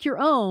could make your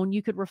own,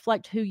 you could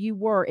reflect who you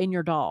were in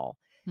your doll.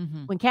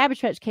 Mm-hmm. When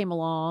Cabbage Patch came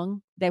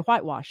along, they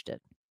whitewashed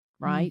it.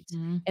 Right.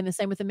 Mm-hmm. And the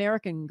same with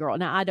American Girl.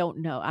 Now, I don't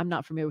know. I'm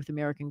not familiar with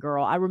American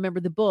Girl. I remember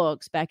the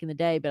books back in the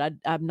day, but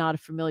I'm not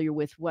familiar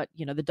with what,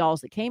 the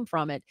dolls that came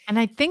from it. And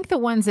I think the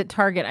ones at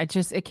Target,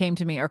 it came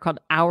to me, are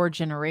called Our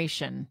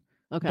Generation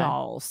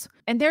dolls.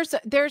 And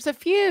there's a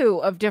few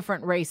of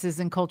different races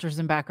and cultures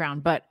and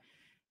background, but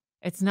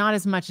it's not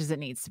as much as it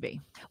needs to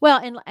be.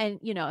 Well,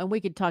 and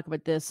we could talk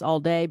about this all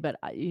day, but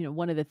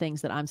one of the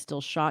things that I'm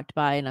still shocked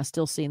by, and I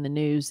still see in the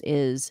news,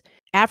 is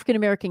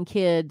African-American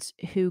kids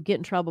who get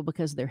in trouble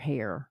because of their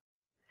hair,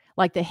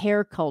 like the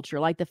hair culture,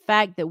 like the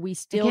fact that we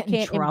still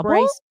can't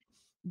embrace.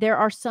 There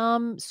are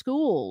some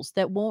schools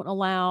that won't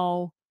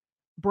allow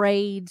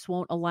braids,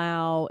 won't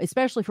allow,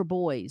 especially for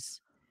boys,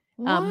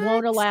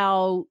 won't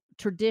allow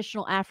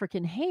traditional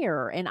African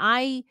hair. And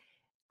I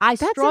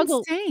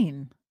struggle. That's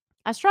insane.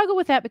 I struggle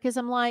with that because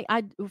I'm like,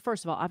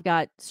 first of all, I've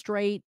got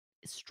straight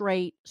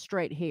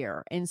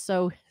hair. And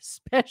so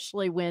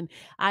especially when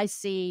I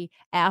see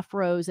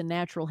afros and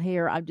natural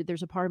hair,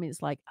 there's a part of me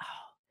that's like,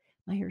 oh,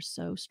 my hair's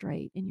so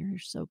straight and your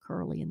hair's so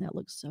curly and that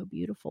looks so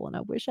beautiful. And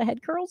I wish I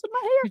had curls in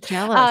my hair.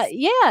 You're jealous.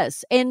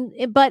 Yes.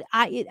 But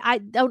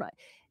I don't,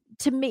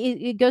 to me,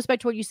 it goes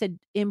back to what you said,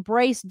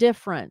 embrace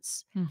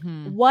difference.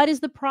 Mm-hmm. What is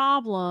the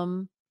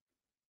problem?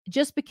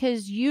 Just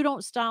because you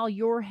don't style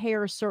your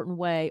hair a certain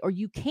way, or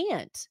you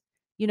can't,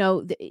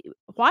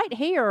 white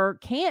hair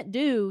can't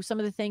do some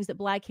of the things that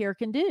black hair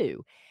can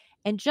do.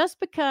 And just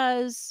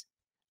because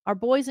our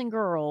boys and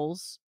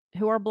girls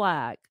who are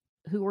black,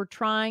 who are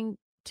trying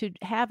to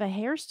have a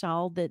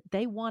hairstyle that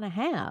they want to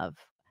have,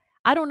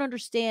 I don't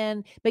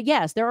understand. But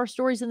yes, there are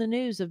stories in the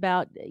news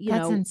about,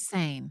 That's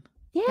insane.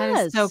 Yes.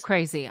 That is so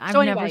crazy. I've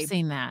never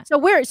seen that. So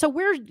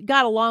we're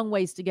got a long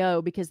ways to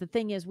go, because the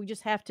thing is, we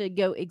just have to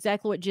go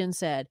exactly what Jen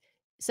said.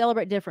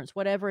 Celebrate difference,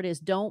 whatever it is.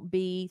 Don't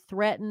be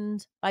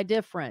threatened by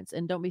difference,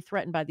 and don't be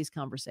threatened by these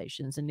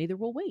conversations, and neither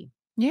will we.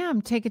 Yeah,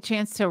 take a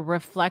chance to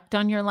reflect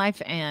on your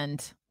life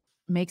and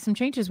make some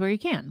changes where you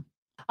can.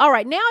 All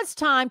right, now it's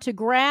time to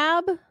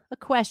grab a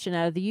question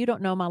out of the You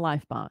Don't Know My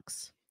Life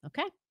box.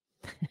 Okay.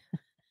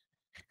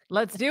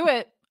 Let's do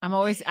it. I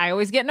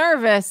always get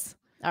nervous.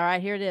 All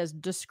right, here it is.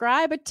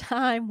 Describe a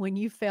time when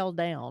you fell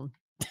down.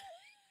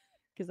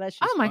 Because that's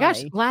just my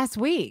gosh, last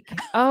week.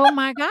 Oh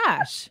my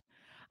gosh.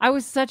 I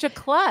was such a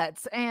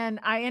klutz, and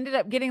I ended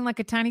up getting like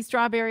a tiny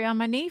strawberry on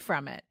my knee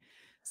from it.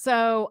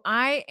 So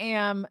I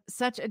am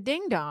such a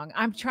ding dong.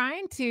 I'm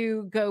trying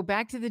to go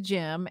back to the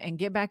gym and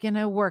get back in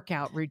a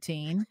workout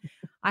routine.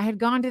 I had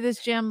gone to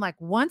this gym like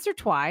once or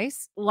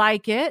twice,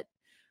 like it,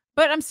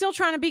 but I'm still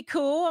trying to be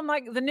cool. I'm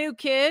like the new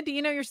kid,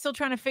 you're still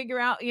trying to figure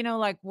out,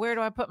 like, where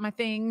do I put my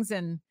things?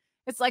 And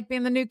it's like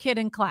being the new kid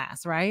in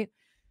class, right?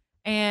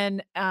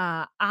 And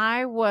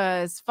I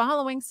was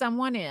following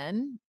someone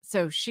in.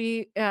 So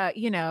she,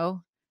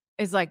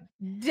 is like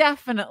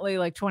definitely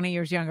like 20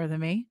 years younger than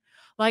me,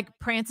 like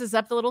prances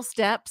up the little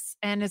steps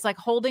and is like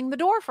holding the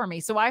door for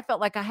me. So I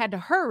felt like I had to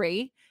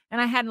hurry, and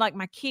I had like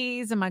my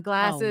keys and my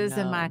glasses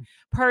and my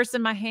purse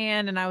in my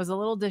hand. And I was a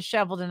little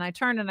disheveled, and I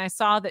turned and I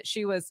saw that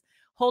she was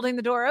holding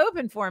the door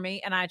open for me.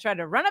 And I tried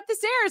to run up the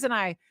stairs, and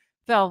I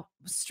fell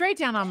straight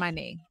down on my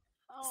knee.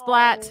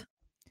 Splat.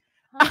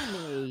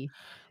 honey.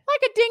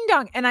 Like a ding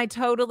dong. And I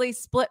totally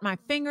split my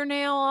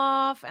fingernail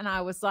off. And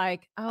I was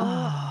like,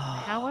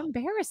 oh, how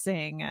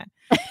embarrassing.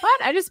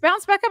 But I just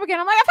bounced back up again.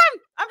 I'm like,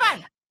 I'm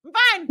fine.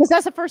 Because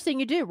that's the first thing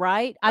you do,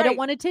 right? I don't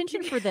want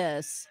attention for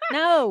this.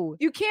 No.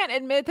 You can't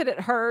admit that it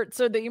hurts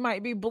or that you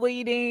might be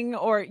bleeding,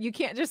 or you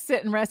can't just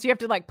sit and rest. You have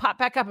to like pop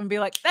back up and be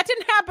like, that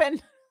didn't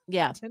happen.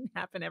 Yeah. That didn't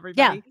happen,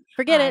 everybody. Yeah.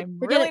 Forget it. I'm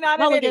Forget really it. not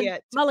Mulligan, an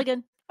idiot.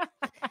 Mulligan.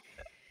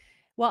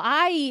 Well,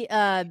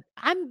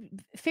 I'm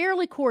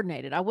fairly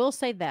coordinated. I will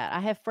say that. I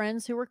have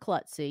friends who are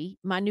klutzy.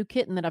 My new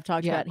kitten that I've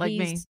talked about, like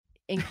he's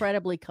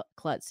incredibly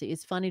klutzy.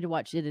 It's funny to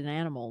watch it in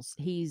animals.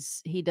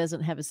 He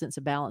doesn't have a sense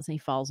of balance and he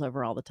falls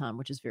over all the time,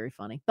 which is very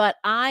funny. But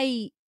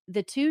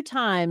the 2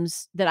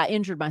 times that I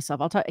injured myself,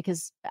 I'll talk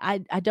because I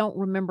don't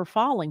remember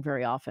falling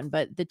very often,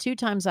 but the 2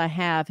 times I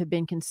have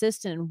been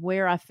consistent in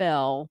where I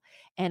fell,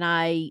 and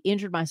I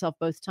injured myself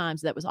both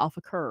times. That was off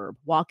a curb,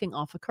 walking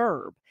off a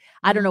curb.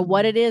 I don't know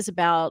what it is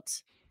about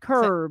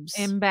curbs.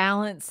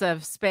 Imbalance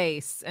of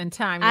space and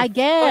time. I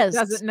guess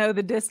doesn't know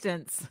the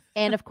distance.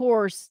 And of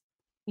course,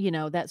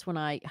 that's when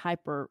I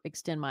hyper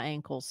extend my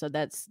ankle. So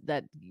that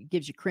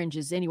gives you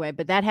cringes anyway,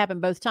 but that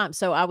happened both times.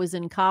 So I was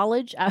in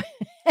college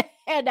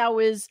and I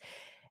was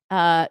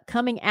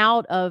coming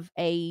out of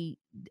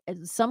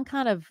some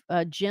kind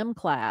of gym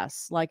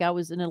class. Like I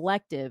was an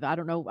elective. I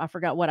don't know. I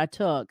forgot what I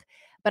took,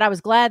 but I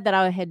was glad that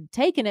I had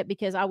taken it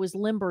because I was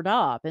limbered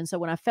up. And so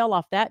when I fell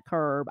off that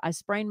curb, I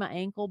sprained my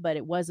ankle, but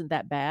it wasn't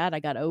that bad. I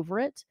got over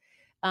it.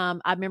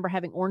 I remember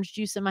having orange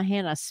juice in my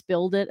hand. I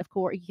spilled it, of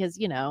course, because,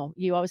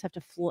 you always have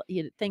to,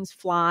 things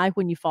fly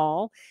when you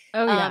fall.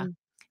 Oh, yeah.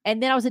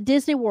 And then I was at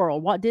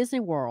Walt Disney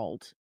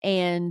World,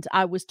 and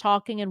I was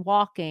talking and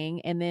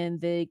walking, and then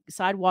the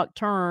sidewalk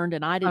turned,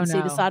 and I didn't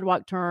see the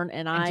sidewalk turn,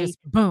 and I just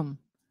boom.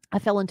 I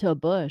fell into a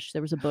bush.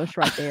 There was a bush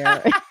right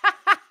there.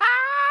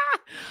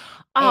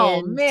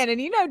 Oh, man.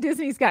 And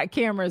Disney's got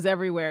cameras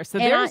everywhere. So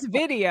there's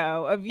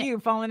video of you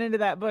falling into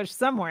that bush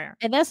somewhere.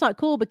 And that's not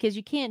cool because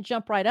you can't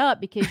jump right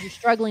up because you're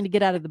struggling to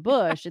get out of the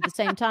bush at the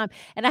same time.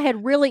 And I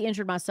had really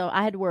injured myself.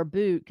 I had to wear a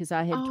boot because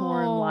I had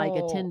torn like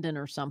a tendon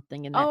or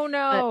something. And oh,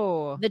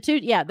 no. But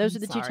those are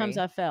the 2 times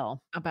I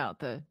fell. About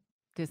the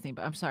Disney,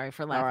 but I'm sorry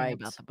for laughing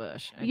about the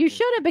bush. You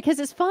shouldn't, because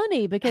it's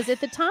funny, because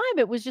at the time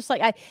it was just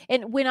like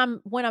when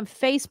I'm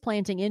face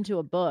planting into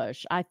a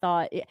bush, I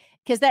thought,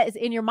 because that is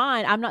in your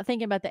mind, I'm not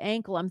thinking about the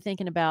ankle. I'm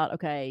thinking about,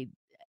 okay,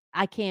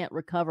 I can't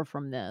recover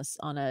from this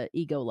on a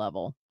ego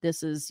level.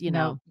 This is,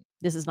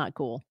 this is not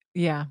cool.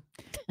 Yeah.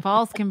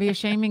 Falls can be a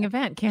shaming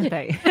event, can't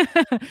they?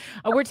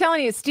 We're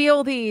telling you,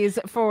 steal these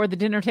for the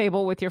dinner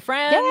table with your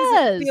friends.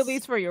 Yes. Steal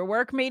these for your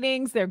work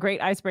meetings. They're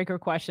great icebreaker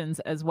questions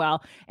as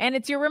well. And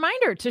it's your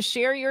reminder to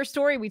share your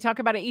story. We talk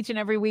about it each and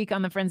every week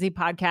on the Frenzy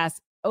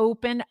podcast.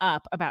 Open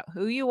up about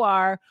who you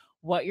are,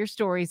 what your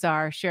stories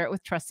are. Share it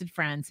with trusted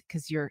friends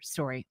because your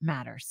story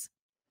matters.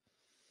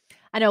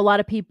 I know a lot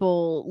of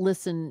people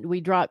listen.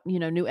 We drop,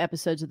 new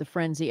episodes of The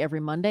Frenzy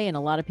every Monday, and a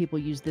lot of people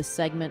use this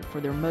segment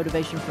for their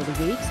motivation for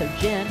the week. So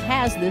Jen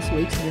has this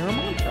week's mirror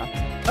mantra.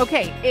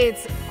 Okay,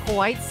 it's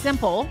quite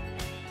simple.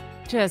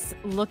 Just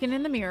looking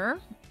in the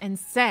mirror and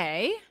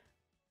say,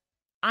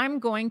 I'm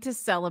going to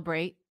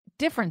celebrate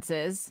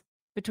differences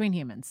between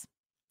humans.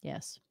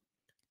 Yes.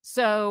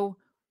 So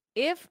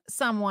if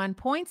someone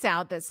points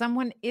out that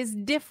someone is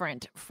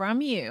different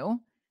from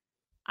you,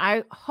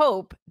 I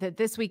hope that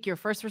this week your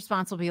first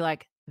response will be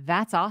like,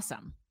 that's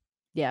awesome.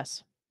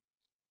 Yes.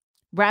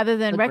 Rather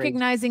than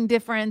recognizing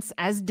difference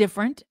as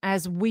different,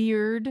 as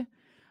weird,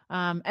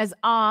 as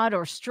odd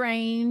or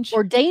strange.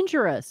 Or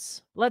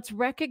dangerous. Let's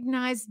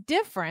recognize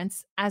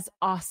difference as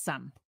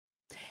awesome.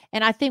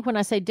 And I think when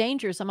I say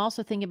dangerous, I'm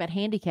also thinking about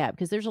handicap,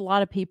 because there's a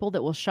lot of people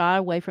that will shy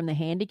away from the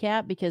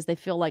handicap because they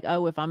feel like,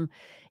 oh, if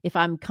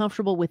I'm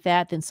comfortable with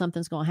that, then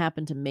something's going to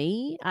happen to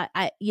me.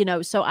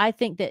 So I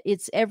think that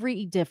it's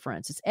every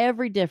difference. It's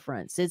every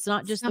difference. It's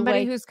not just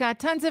somebody who's got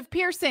tons of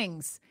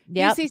piercings.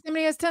 Yep. You see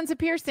somebody who has tons of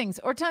piercings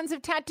or tons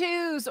of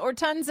tattoos or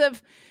tons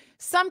of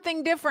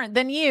something different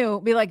than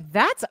you, be like,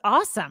 that's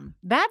awesome.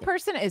 That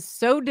person is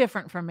so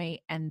different from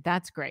me, and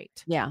that's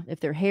great. Yeah. If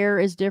their hair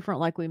is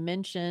different, like we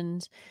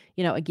mentioned,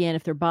 again,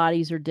 if their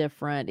bodies are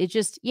different, it's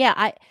just,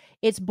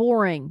 it's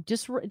boring.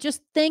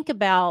 Just think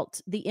about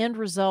the end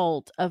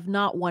result of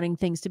not wanting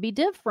things to be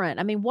different.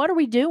 I mean, what are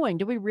we doing?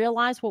 Do we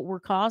realize what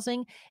we're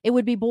causing? It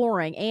would be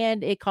boring,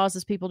 and it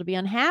causes people to be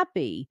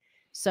unhappy.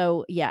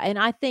 So, and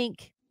I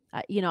think,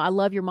 I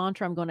love your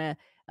mantra. I'm going to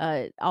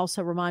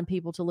also remind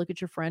people to look at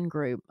your friend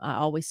group. I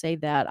always say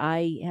that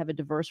I have a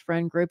diverse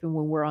friend group, and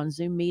when we're on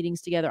Zoom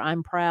meetings together,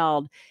 I'm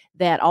proud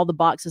that all the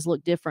boxes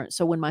look different.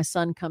 So when my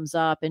son comes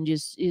up and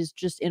is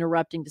just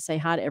interrupting to say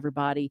hi to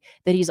everybody,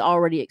 that he's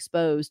already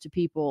exposed to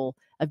people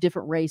of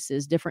different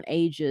races, different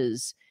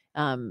ages,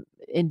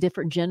 in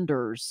different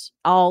genders,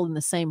 all in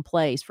the same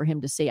place for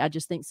him to see. I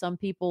just think some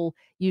people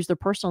use their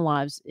personal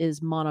lives as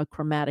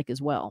monochromatic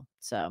as well.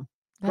 So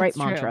great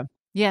mantra.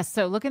 Yes.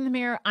 So look in the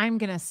mirror. I'm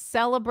going to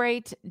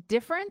celebrate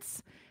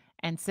difference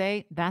and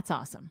say, that's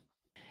awesome.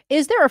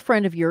 Is there a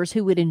friend of yours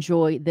who would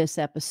enjoy this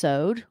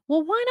episode?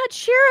 Well, why not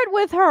share it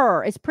with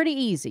her? It's pretty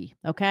easy.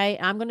 Okay.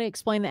 I'm going to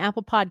explain the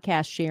Apple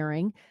Podcast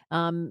sharing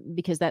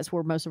because that's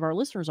where most of our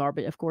listeners are.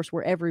 But of course,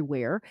 we're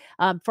everywhere.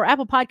 For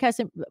Apple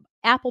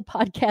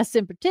Podcasts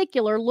in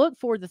particular, look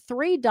for the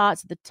 3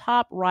 dots at the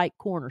top right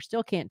corner.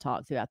 Still can't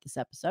talk throughout this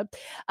episode.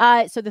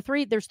 So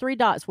there's 3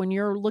 dots when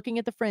you're looking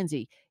at the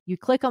Frenzy. You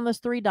click on those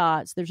 3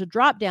 dots. There's a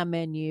drop down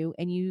menu,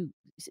 and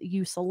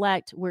you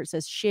select where it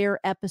says share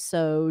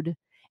episode,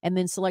 and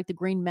then select the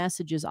green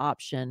messages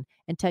option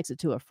and text it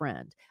to a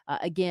friend.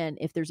 Again,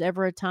 if there's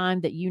ever a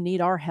time that you need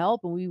our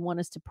help and we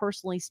want us to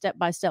personally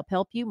step-by-step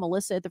help you,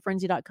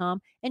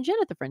 Melissa@thefrenzy.com and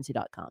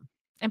Jen@thefrenzy.com.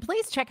 And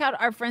please check out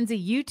our Frenzy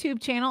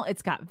YouTube channel.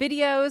 It's got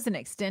videos and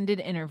extended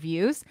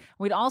interviews.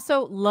 We'd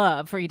also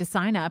love for you to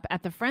sign up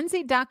at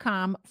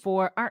thefrenzy.com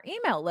for our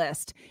email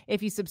list.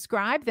 If you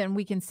subscribe, then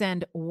we can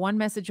send 1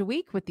 message a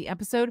week with the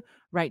episode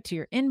right to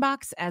your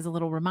inbox as a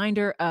little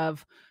reminder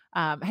of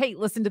hey,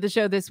 listen to the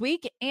show this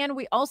week. And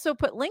we also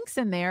put links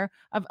in there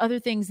of other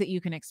things that you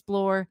can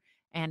explore.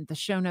 And the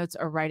show notes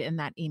are right in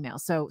that email.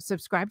 So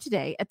subscribe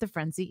today at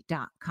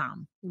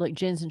thefrenzy.com. Look,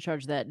 Jen's in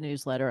charge of that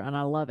newsletter, and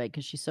I love it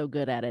because she's so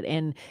good at it.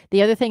 And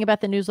the other thing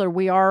about the newsletter,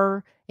 we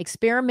are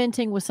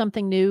experimenting with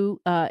something new.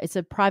 It's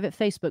a private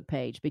Facebook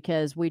page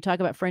because we talk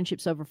about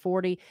friendships over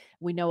 40.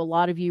 We know a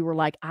lot of you were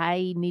like,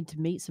 I need to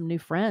meet some new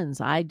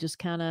friends. I just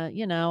kind of,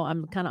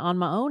 I'm kind of on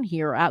my own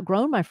here,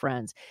 outgrown my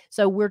friends.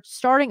 So we're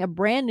starting a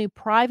brand new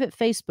private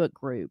Facebook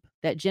group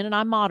that Jen and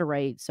I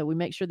moderate. So we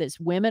make sure that it's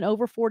women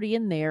over 40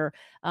 in there.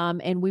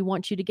 And we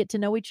want you to get to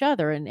know each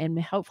other.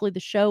 And hopefully the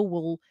show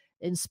will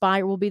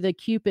be the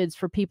Cupids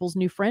for people's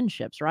new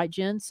friendships, right,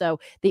 Jen?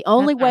 So the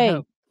only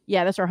way,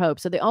 that's our hope.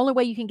 So the only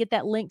way you can get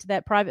that link to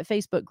that private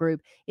Facebook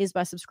group is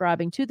by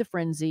subscribing to the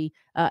Frenzy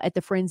at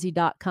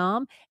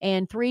thefrenzy.com.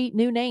 And 3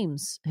 new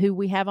names who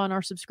we have on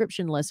our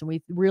subscription list, and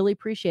we really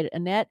appreciate it: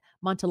 Annette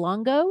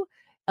Montalongo,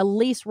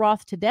 Elise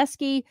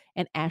Roth-Tedeschi,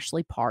 and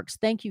Ashley Parks.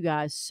 Thank you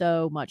guys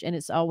so much. And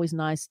it's always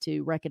nice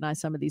to recognize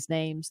some of these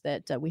names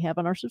that we have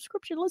on our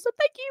subscription list. So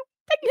thank you.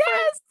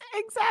 Yes,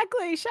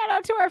 exactly. Shout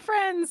out to our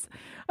friends.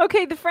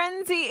 Okay, The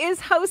Frenzy is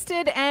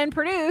hosted and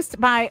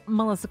produced by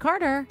Melissa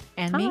Carter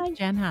and me,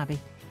 Jen Hobby.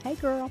 Hey,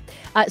 girl.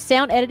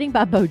 Sound editing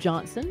by Bo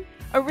Johnson.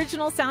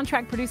 Original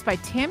soundtrack produced by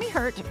Tammy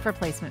Hurt for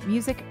Placement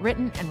Music,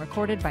 written and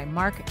recorded by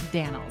Mark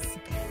Daniels.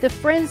 The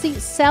Frenzy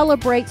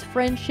celebrates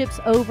friendships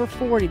over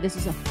 40. This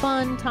is a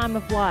fun time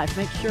of life.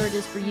 Make sure it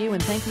is for you,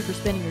 and thank you for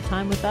spending your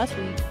time with us.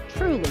 We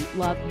truly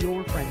love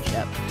your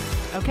friendship.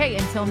 Okay,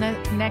 until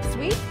next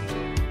week,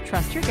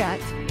 trust your gut,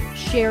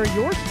 share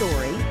your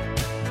story,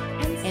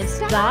 and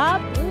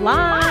stop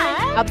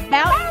lying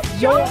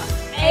about your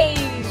age.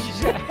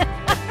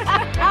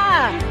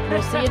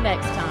 We'll see you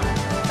next time.